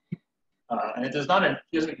 And it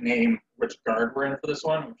doesn't name which guard we're in for this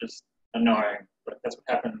one, which is annoying, but that's what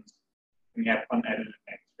happens when you have unedited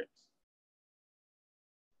manuscripts.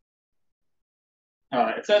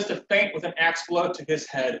 It says to feint with an axe blow to his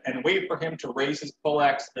head and wait for him to raise his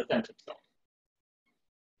poleaxe to defend himself.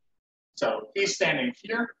 So he's standing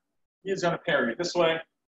here. He's going to parry this way.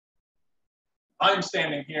 I'm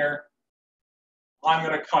standing here. I'm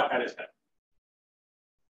going to cut at his head.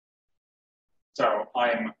 So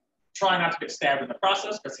I'm trying not to get stabbed in the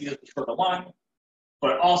process because he is before the line.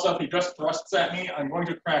 But also, if he just thrusts at me, I'm going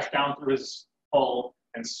to crash down through his hull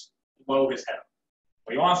and blow his head.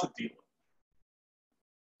 But he wants to deal with it.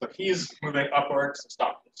 So he's moving upwards to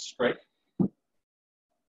stop this strike.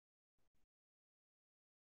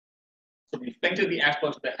 So we feinted the axe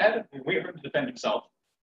blow to the head, and wait for him to defend himself.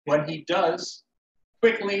 When he does,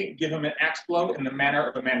 quickly give him an axe blow in the manner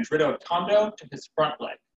of a mandritto tondo to his front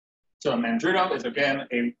leg. So a mandritto is, again,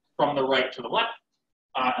 a from the right to the left,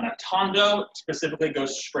 and a tondo specifically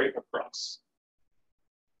goes straight across.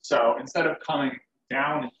 So instead of coming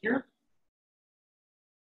down here,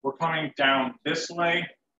 we're coming down this way.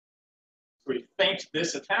 So we feint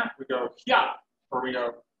this attack, we go hya, or we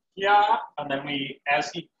go hya, and then we, as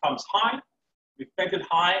he comes high, we feinted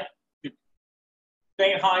high, we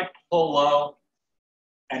feint high, pull low,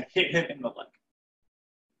 and hit him in the leg.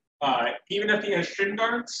 Even if he has shin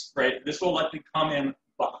guards, right, this will likely come in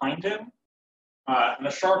behind him, and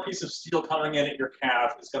a sharp piece of steel coming in at your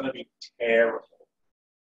calf is going to be terrible.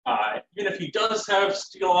 Even if he does have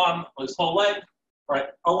steel on his whole leg, right,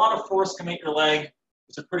 a lot of force can hit your leg.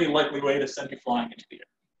 It's a pretty likely way to send you flying into the air.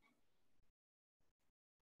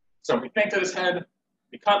 So we feinted his head,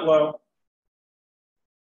 we cut low,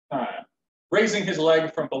 raising his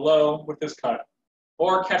leg from below with this cut,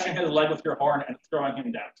 or catching his leg with your horn and throwing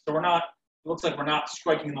him down. So it looks like we're not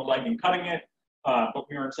striking the leg and cutting it, but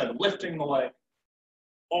we are instead lifting the leg.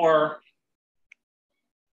 Or,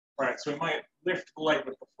 right, so we might lift the leg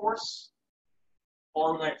with the force,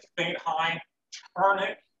 or we might feint high, turn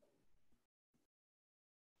it,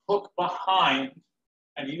 hook behind,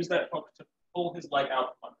 and use that hook to pull his leg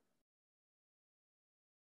out from under.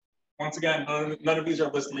 Once again, none of these are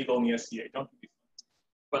list legal in the SCA. Don't do these things.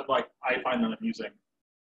 But like, I find them amusing,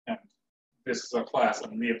 and this is a class,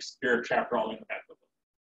 and the obscure chapter all in the back of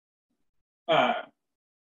it.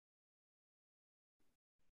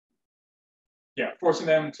 Yeah, forcing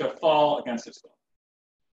them to fall against his will.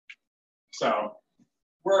 So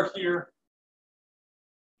we're here.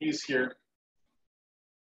 He's here.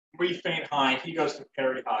 We feint high. He goes to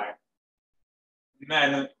parry high. And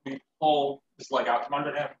then we pull his leg out from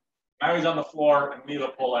under him. Now he's on the floor, and we have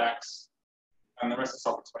a poleaxe, and the rest is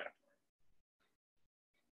self-explanatory.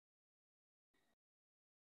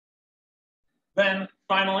 Then,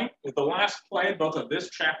 finally, with the last play, both of this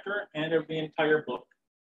chapter and of the entire book,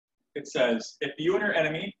 it says, if you and your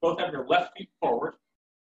enemy both have your left feet forward,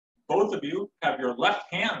 both of you have your left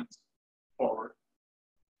hands forward,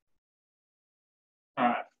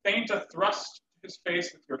 feint a thrust to his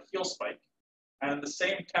face with your heel spike, and in the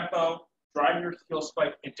same tempo, drive your heel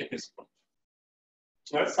spike into his foot.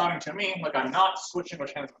 So that's sounding to me like I'm not switching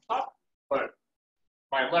which hand's on top, but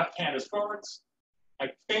my left hand is forwards. I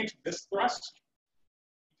feint this thrust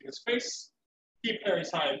into his face, he parries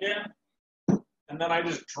high again, and then I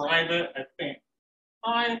just drive it, I feint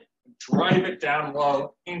high, drive it down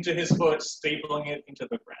low into his foot, stapling it into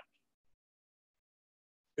the ground.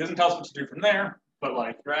 It doesn't tell us what to do from there, but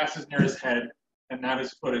like your axe is near his head, and now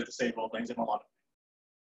his foot is disabled, things in a lot of.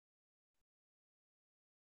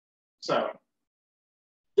 So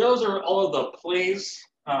those are all of the plays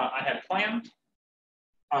I had planned.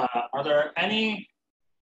 Are there any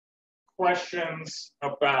questions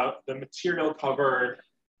about the material covered,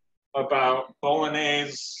 about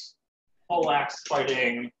Bolognese, Poleaxe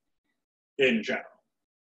fighting in general?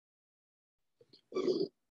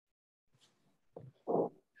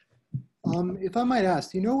 If I might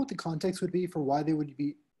ask, do you know what the context would be for why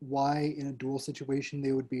in a duel situation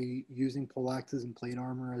they would be using poleaxes and plate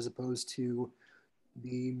armor as opposed to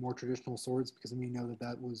the more traditional swords? Because we know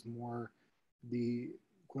that was more the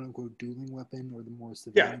quote-unquote dueling weapon, or the more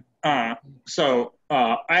civilian. Yeah.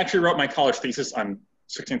 I actually wrote my college thesis on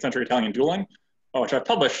 16th century Italian dueling, which I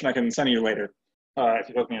published, and I can send you later if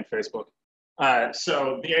you hook me on Facebook.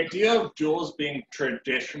 So the idea of duels being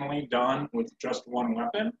traditionally done with just one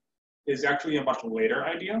weapon is actually a much later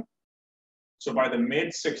idea. So by the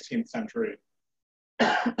mid-16th century,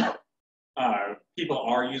 people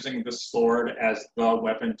are using the sword as the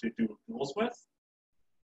weapon to do duels with.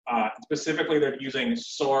 Specifically, they're using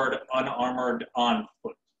sword unarmored on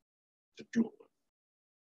foot to duel with.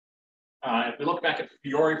 If we look back at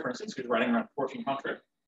Fiore, for instance, who's writing around 1400,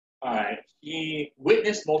 he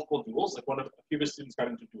witnessed multiple duels. Like a few of his students got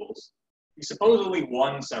into duels. He supposedly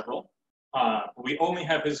won several, but we only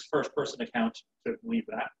have his first-person account to believe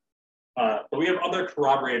that. But we have other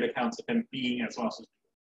corroborated accounts of him being at someone else's duel,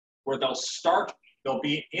 where they'll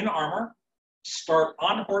be in armor, start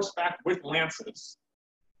on horseback with lances,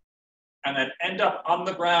 and then end up on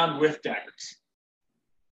the ground with daggers.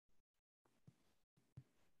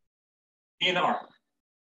 In armor.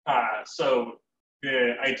 So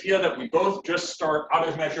the idea that we both just start out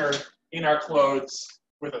of measure in our clothes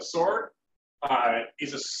with a sword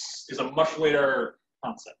is a much later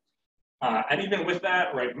concept. And even with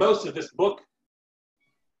that, right, most of this book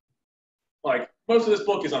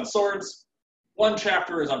is on swords. One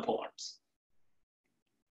chapter is on polearms.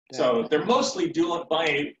 So they're mostly dueling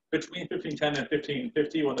between 1510 and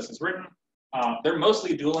 1550 when this is written. They're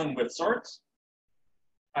mostly dueling with swords.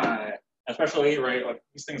 Especially, right, like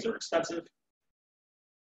these things are expensive.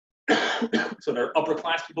 So they're upper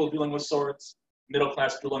class people dueling with swords. Middle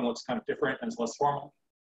class dueling looks kind of different and is less formal.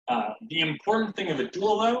 The important thing of a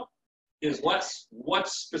duel, though, is less what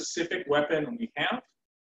specific weapon we have.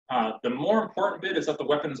 The more important bit is that the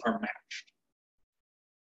weapons are matched.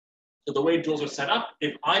 So the way duels are set up,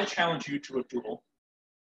 if I challenge you to a duel,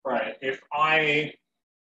 right, if I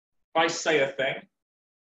say a thing,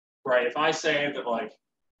 right, if I say that, like,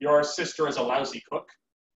 your sister is a lousy cook,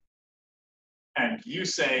 and you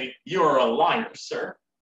say, you're a liar, sir,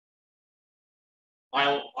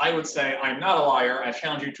 I would say, I'm not a liar, I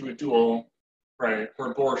challenge you to a duel, right,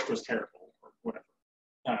 her borscht was terrible, or whatever.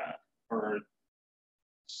 Or,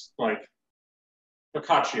 like,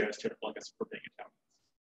 focaccia is terrible, I guess, for being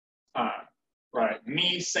Italian. Right,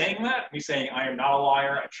 me saying I am not a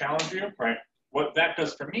liar, I challenge you, right, what that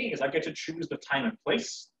does for me is I get to choose the time and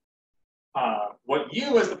place. What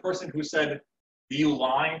you, as the person who said, you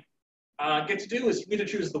lie, get to do is you get to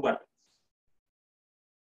choose the weapons.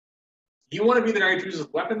 You want to be the guy who chooses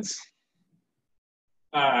weapons?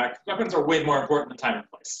 Weapons are way more important than time and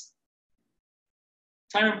place.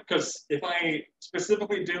 Because if I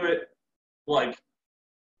specifically do it, like,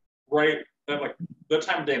 right, then, like, the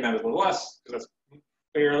time of day matters a little less, because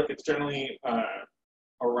it's generally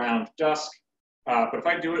around dusk. But if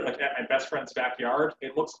I do it, like, at my best friend's backyard,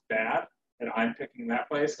 it looks bad, and I'm picking that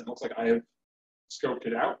place, and it looks like I have scoped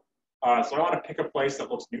it out. So I want to pick a place that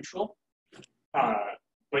looks neutral.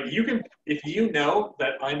 But you can, if you know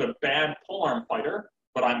that I'm a bad polearm fighter,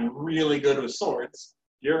 but I'm really good with swords,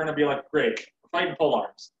 you're going to be like, great, we're fighting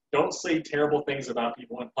polearms. Don't say terrible things about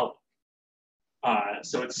people in public.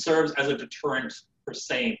 So it serves as a deterrent for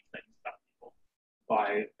saying things about people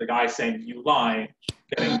by the guy saying you lie,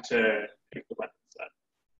 getting to pick the weapon set.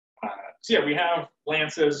 So yeah, we have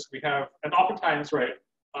lances, and oftentimes, right,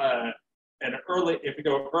 if we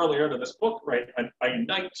go earlier to this book, right, a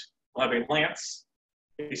knight will have a lance,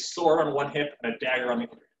 a sword on one hip, and a dagger on the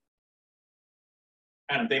other.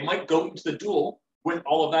 And they might go into the duel with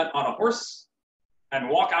all of that on a horse and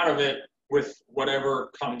walk out of it with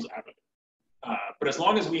whatever comes out of it. But as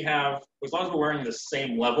long as we're wearing the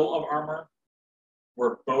same level of armor,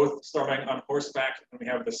 we're both starting on horseback, and we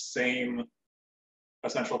have the same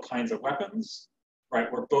essential kinds of weapons,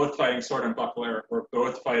 right? We're both fighting sword and buckler. We're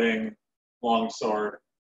both fighting long sword,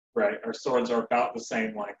 right? Our swords are about the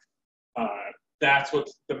same length. That's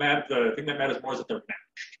what's the thing that matters more is that they're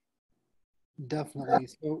matched. Definitely.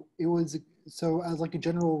 So as like a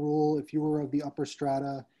general rule, if you were of the upper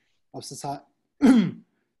strata of society,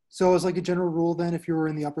 so as like a general rule, then if you were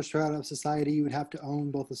in the upper strata of society, you would have to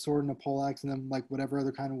own both a sword and a poleaxe, and then like whatever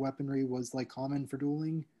other kind of weaponry was like common for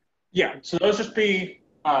dueling. Yeah. So those just be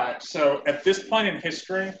so at this point in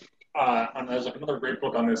history, and there's like another great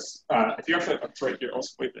book on this. If you actually, it's right here. I'll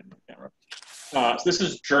wait the camera. So this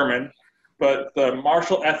is German, but the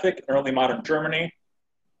martial ethic in early modern Germany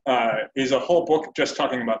is a whole book just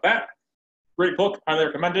talking about that. Great book, highly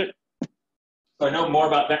recommend it. So I know more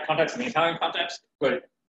about that context in the Italian context, but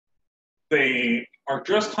they are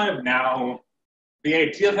just kind of now, the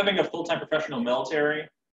idea of having a full-time professional military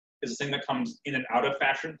is a thing that comes in and out of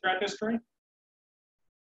fashion throughout history.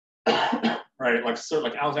 Right, like sort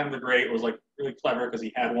of like Alexander the Great was like really clever because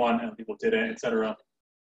he had one and people did it, etc.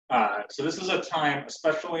 So this is a time,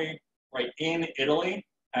 especially right in Italy,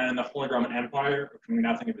 and the Holy Roman Empire, which we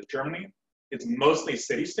now think of as Germany, it's mostly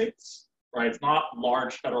city-states, right? It's not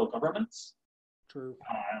large federal governments. True.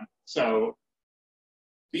 So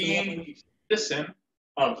being a citizen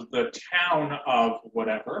of the town of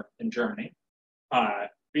whatever in Germany,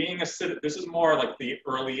 being a citizen, this is more like the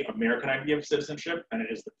early American idea of citizenship than it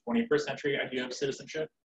is the 21st century idea of citizenship.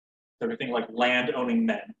 Everything like land-owning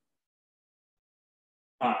men.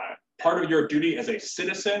 Part of your duty as a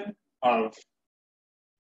citizen of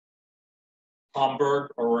Hamburg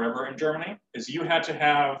or wherever in Germany is you had to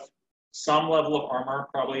have some level of armor,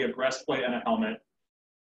 probably a breastplate and a helmet,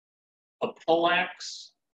 a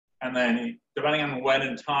poleaxe, and then depending on when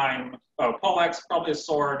in time, poleaxe, probably a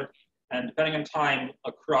sword, and depending on time,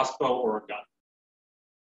 a crossbow or a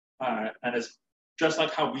gun. And it's just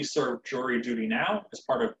like how we serve jury duty now as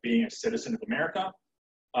part of being a citizen of America.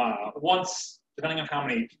 Once, depending on how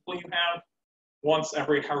many people you have, once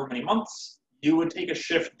every however many months, you would take a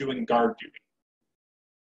shift doing guard duty.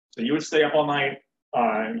 So you would stay up all night,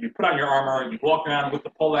 you'd put on your armor, you'd walk around with the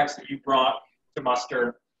poleaxe that you brought to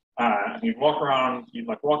muster, and you'd walk around, you'd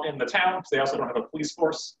like walk in the town, because they also don't have a police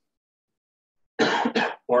force,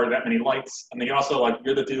 or that many lights, and then you also like,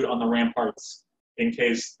 you're the dude on the ramparts in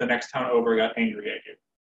case the next town over got angry at you.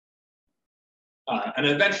 And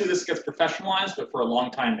eventually this gets professionalized, but for a long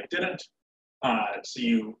time they didn't. So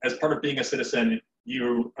you, as part of being a citizen,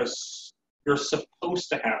 you're supposed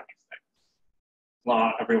to have these things.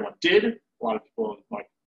 Not everyone did. A lot of people like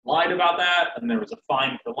lied about that, and there was a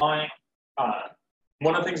fine for lying.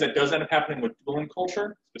 One of the things that does end up happening with dueling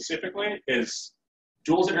culture specifically is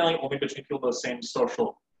duels are generally only between people of the same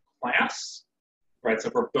social class, right? So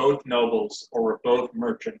if we're both nobles, or we're both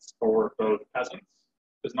merchants, or we're both peasants,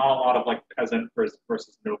 there's not a lot of like peasant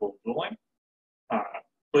versus noble dueling.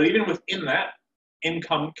 But even within that,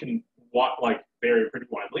 income can vary pretty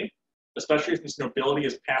widely, especially since nobility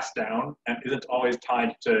is passed down and isn't always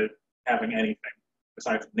tied to having anything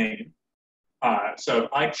besides a name. So if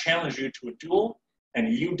I challenge you to a duel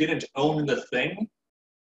and you didn't own the thing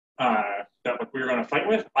that we were going to fight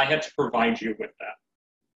with, I had to provide you with that.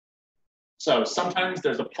 So sometimes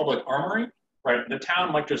there's a public armory, right? The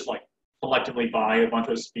town might just like collectively buy a bunch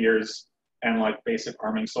of spears and like basic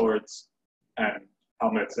arming swords and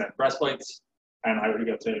helmets and breastplates. And I would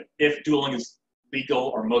get to, if dueling is legal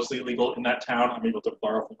or mostly legal in that town, I'm able to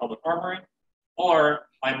borrow from public armory. Or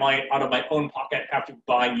I might, out of my own pocket, have to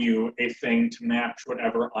buy you a thing to match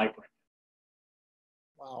whatever I bring.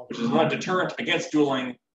 Wow. Which is not a deterrent against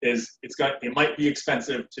dueling, it might be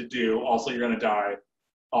expensive to do, also you're gonna die,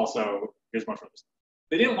 also here's much of this.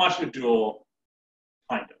 They didn't want you to duel,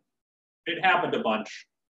 kind of. It happened a bunch.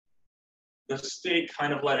 The state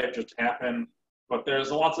kind of let it just happen, but there's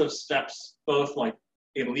lots of steps, both like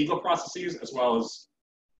in legal processes as well as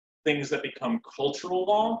things that become cultural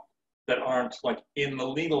law that aren't like in the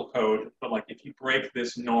legal code, but like if you break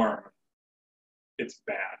this norm, it's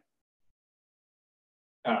bad.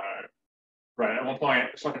 Right, at one point,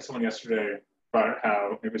 I was talking to someone yesterday about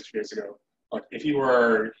how, maybe it was 2 days ago, like if you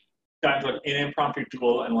were got into like an impromptu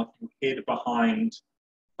duel and like you hid behind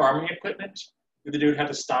farming equipment, the dude had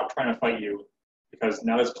to stop trying to fight you because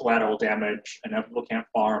now there's collateral damage and now people can't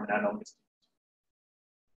farm and now no one's.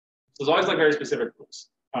 So there's always like very specific rules.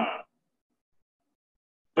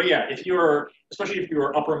 But yeah, especially if you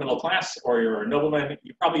were upper middle class or you're a nobleman,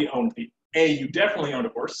 you probably owned you definitely owned a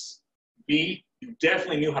horse. B, you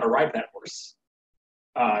definitely knew how to ride that horse.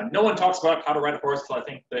 No one talks about how to ride a horse until I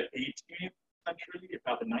think the 18th century, if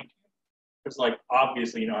not the 19th. It's like,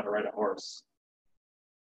 obviously you know how to ride a horse.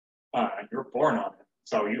 You're born on it.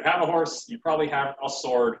 So you have a horse, you probably have a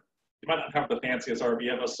sword. You might not have the fanciest sword, but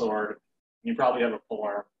you have a sword. And you probably have a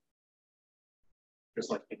polearm, just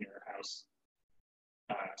like in your house.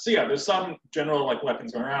 So yeah, there's some general like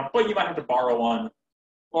weapons going around, but you might have to borrow one,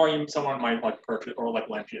 or someone might like purchase or like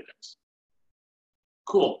lend you things.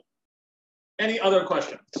 Cool. Any other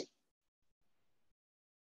questions?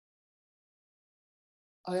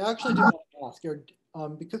 I actually do want to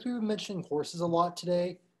ask, because we were mentioning horses a lot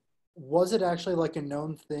today, was it actually like a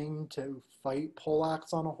known thing to fight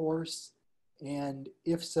poleaxe on a horse? And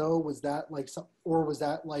if so, was that like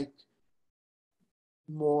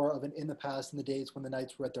more of an in the past, in the days when the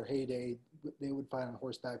knights were at their heyday, they would fight on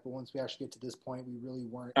horseback, but once we actually get to this point, we really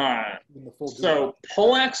weren't in the full. So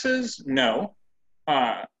poleaxes, no.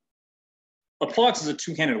 A poleaxe is a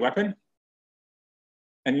two-handed weapon,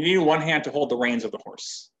 and you need one hand to hold the reins of the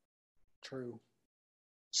horse. True.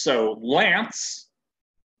 So lance,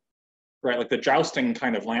 right, like the jousting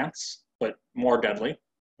kind of lance, but more deadly,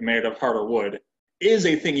 made of harder wood, is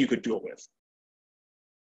a thing you could duel with.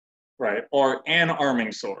 right? Or an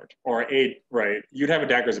arming sword, or right? You'd have a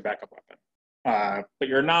dagger as a backup weapon. But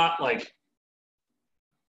you're not like,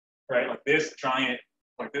 right, like this giant,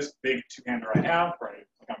 like this big two-hander I have, right?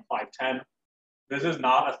 Like I'm 5'10". This is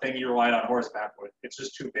not a thing you ride on horseback with. It's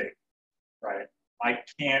just too big, right? I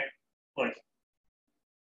can't like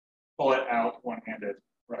pull it out one-handed,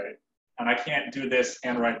 right? And I can't do this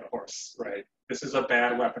and ride the horse, right? This is a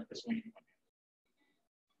bad weapon for swinging one-handed.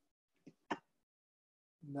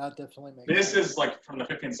 That definitely makes This sense. is like from the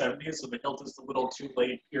 1570s, so the hilt is a little too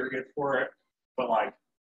late period for it. But like,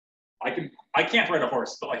 I can't ride a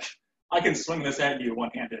horse, but like, I can swing this at you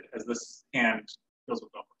one-handed as this hand goes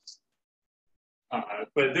with the horse.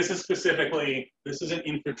 But this is specifically, this is an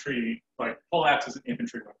infantry, like poleaxe is an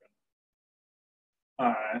infantry weapon.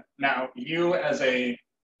 Now, you as a,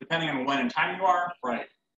 depending on when in time you are, right,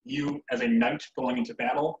 you as a knight going into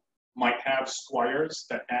battle might have squires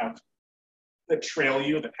that trail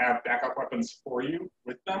you, that have backup weapons for you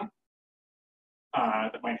with them,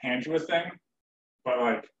 that might hand you a thing. But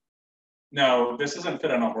like, no, this isn't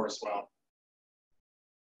fit on a horse well.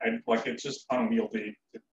 Like, it's just unwieldy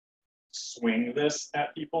to swing this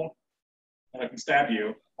at people. And I can stab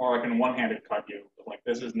you, or I can one-handed cut you. But like,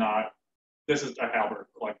 this is a halberd.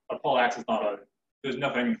 Like, a poleaxe is not there's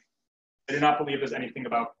nothing, I do not believe there's anything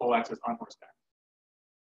about poleaxes on horseback.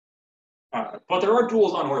 But there are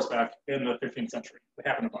duels on horseback in the 15th century. They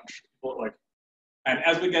happen a bunch. And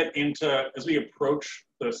as we approach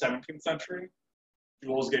the 17th century,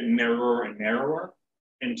 duels get narrower and narrower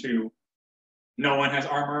into no one has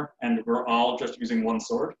armor and we're all just using one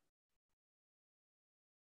sword.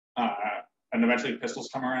 And eventually pistols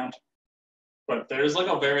come around. But there's like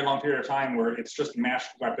a very long period of time where it's just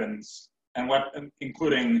mashed weapons, and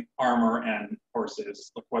including armor and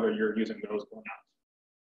horses, like whether you're using those or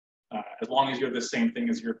not. As long as you have the same thing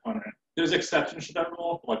as your opponent. There's exceptions to that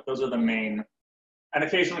rule, like those are the main. And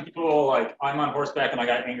occasionally people will like, I'm on horseback and I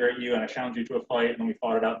got angry at you and I challenged you to a fight and then we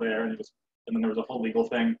fought it out there and then there was a whole legal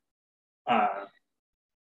thing.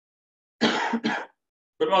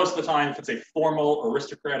 But most of the time, if it's a formal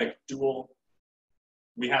aristocratic duel,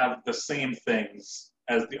 we have the same things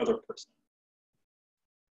as the other person.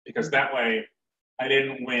 Because that way, I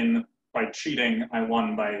didn't win by cheating, I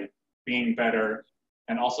won by being better,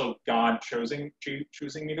 and also God choosing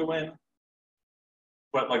me to win.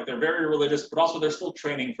 But like, they're very religious, but also they're still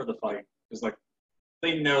training for the fight. Because like,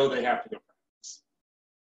 they know they have to go practice.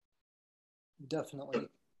 Definitely.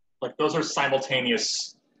 Like, those are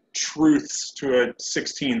simultaneous truths to a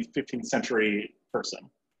 16th, 15th century person.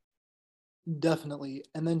 Definitely.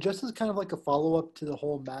 And then just as kind of like a follow-up to the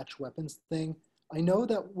whole match weapons thing, I know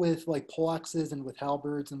that with like poleaxes and with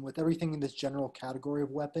halberds and with everything in this general category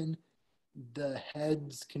of weapon, the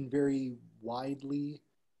heads can vary widely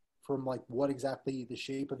from like what exactly the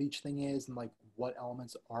shape of each thing is and like what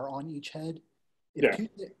elements are on each head.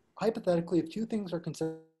 Hypothetically, if two things are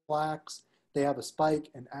considered poleaxe, they have a spike,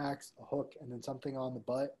 an axe, a hook, and then something on the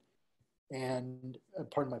butt. And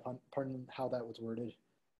pardon how that was worded.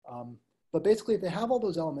 But basically, if they have all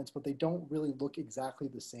those elements, but they don't really look exactly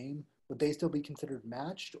the same, would they still be considered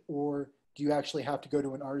matched? Or do you actually have to go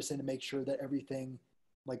to an artisan to make sure that everything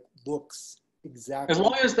like looks exactly? As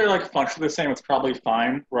long as they're like functionally the same, it's probably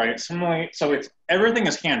fine, right? Similarly, so everything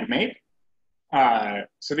is handmade.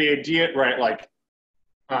 So the idea, right, like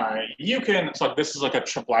you can, it's like this is like a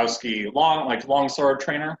Chablowski long sword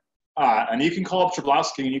trainer. And you can call up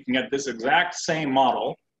Chablowski and you can get this exact same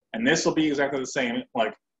model, and this will be exactly the same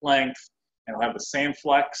like length, and it'll have the same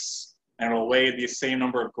flex, and it'll weigh the same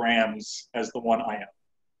number of grams as the one I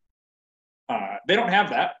am. They don't have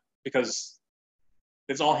that because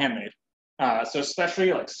it's all handmade. So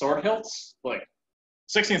especially like sword hilts, like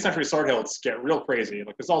 16th century sword hilts get real crazy.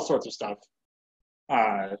 Like there's all sorts of stuff.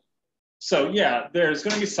 So yeah, there's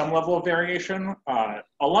going to be some level of variation. A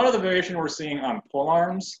lot of the variation we're seeing on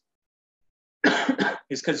polearms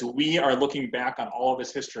is because we are looking back on all of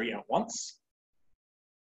this history at once.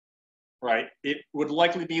 Right? It would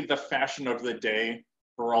likely be the fashion of the day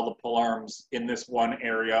for all the polearms in this one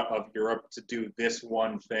area of Europe to do this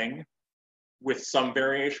one thing with some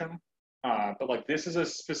variation. But like this is a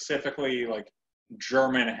specifically like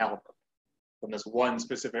German halberd from this one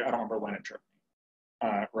specific, I don't remember when in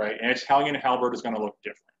Germany. Right? And Italian halberd is going to look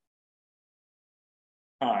different.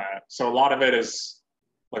 So a lot of it is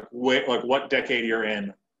like what decade you're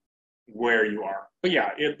in, where you are. But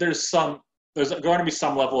yeah, there's going to be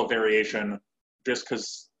some level of variation just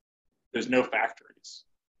because there's no factories.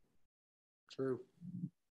 True.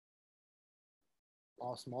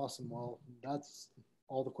 Awesome. Well, that's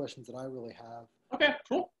all the questions that I really have. Okay,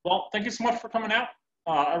 cool. Well, thank you so much for coming out.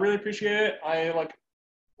 I really appreciate it. I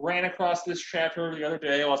ran across this chapter the other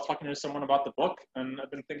day. I was talking to someone about the book, and I've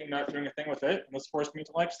been thinking about doing a thing with it, and this forced me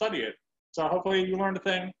to like study it. So hopefully you learned a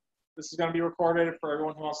thing. This is going to be recorded for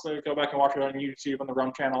everyone who wants to go back and watch it on YouTube on the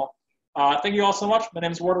Rome channel. Thank you all so much. My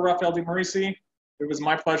name is Warder Raphael de Merisi. It was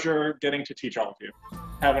my pleasure getting to teach all of you.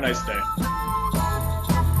 Have a nice day.